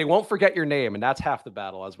 they won't forget your name, and that's half the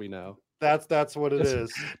battle, as we know. That's what it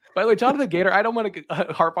is. By the way, Jonathan Gator, I don't want to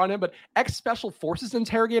harp on him, but ex-Special Forces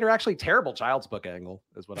interrogator, actually terrible Child's Book angle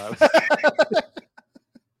is what I was.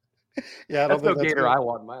 Yeah, that's no Gator I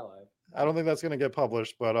want in my life. I don't think that's going to get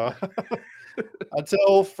published, but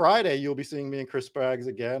until Friday, you'll be seeing me and Chris Braggs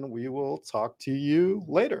again. We will talk to you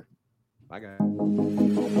later. Bye,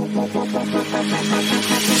 guys.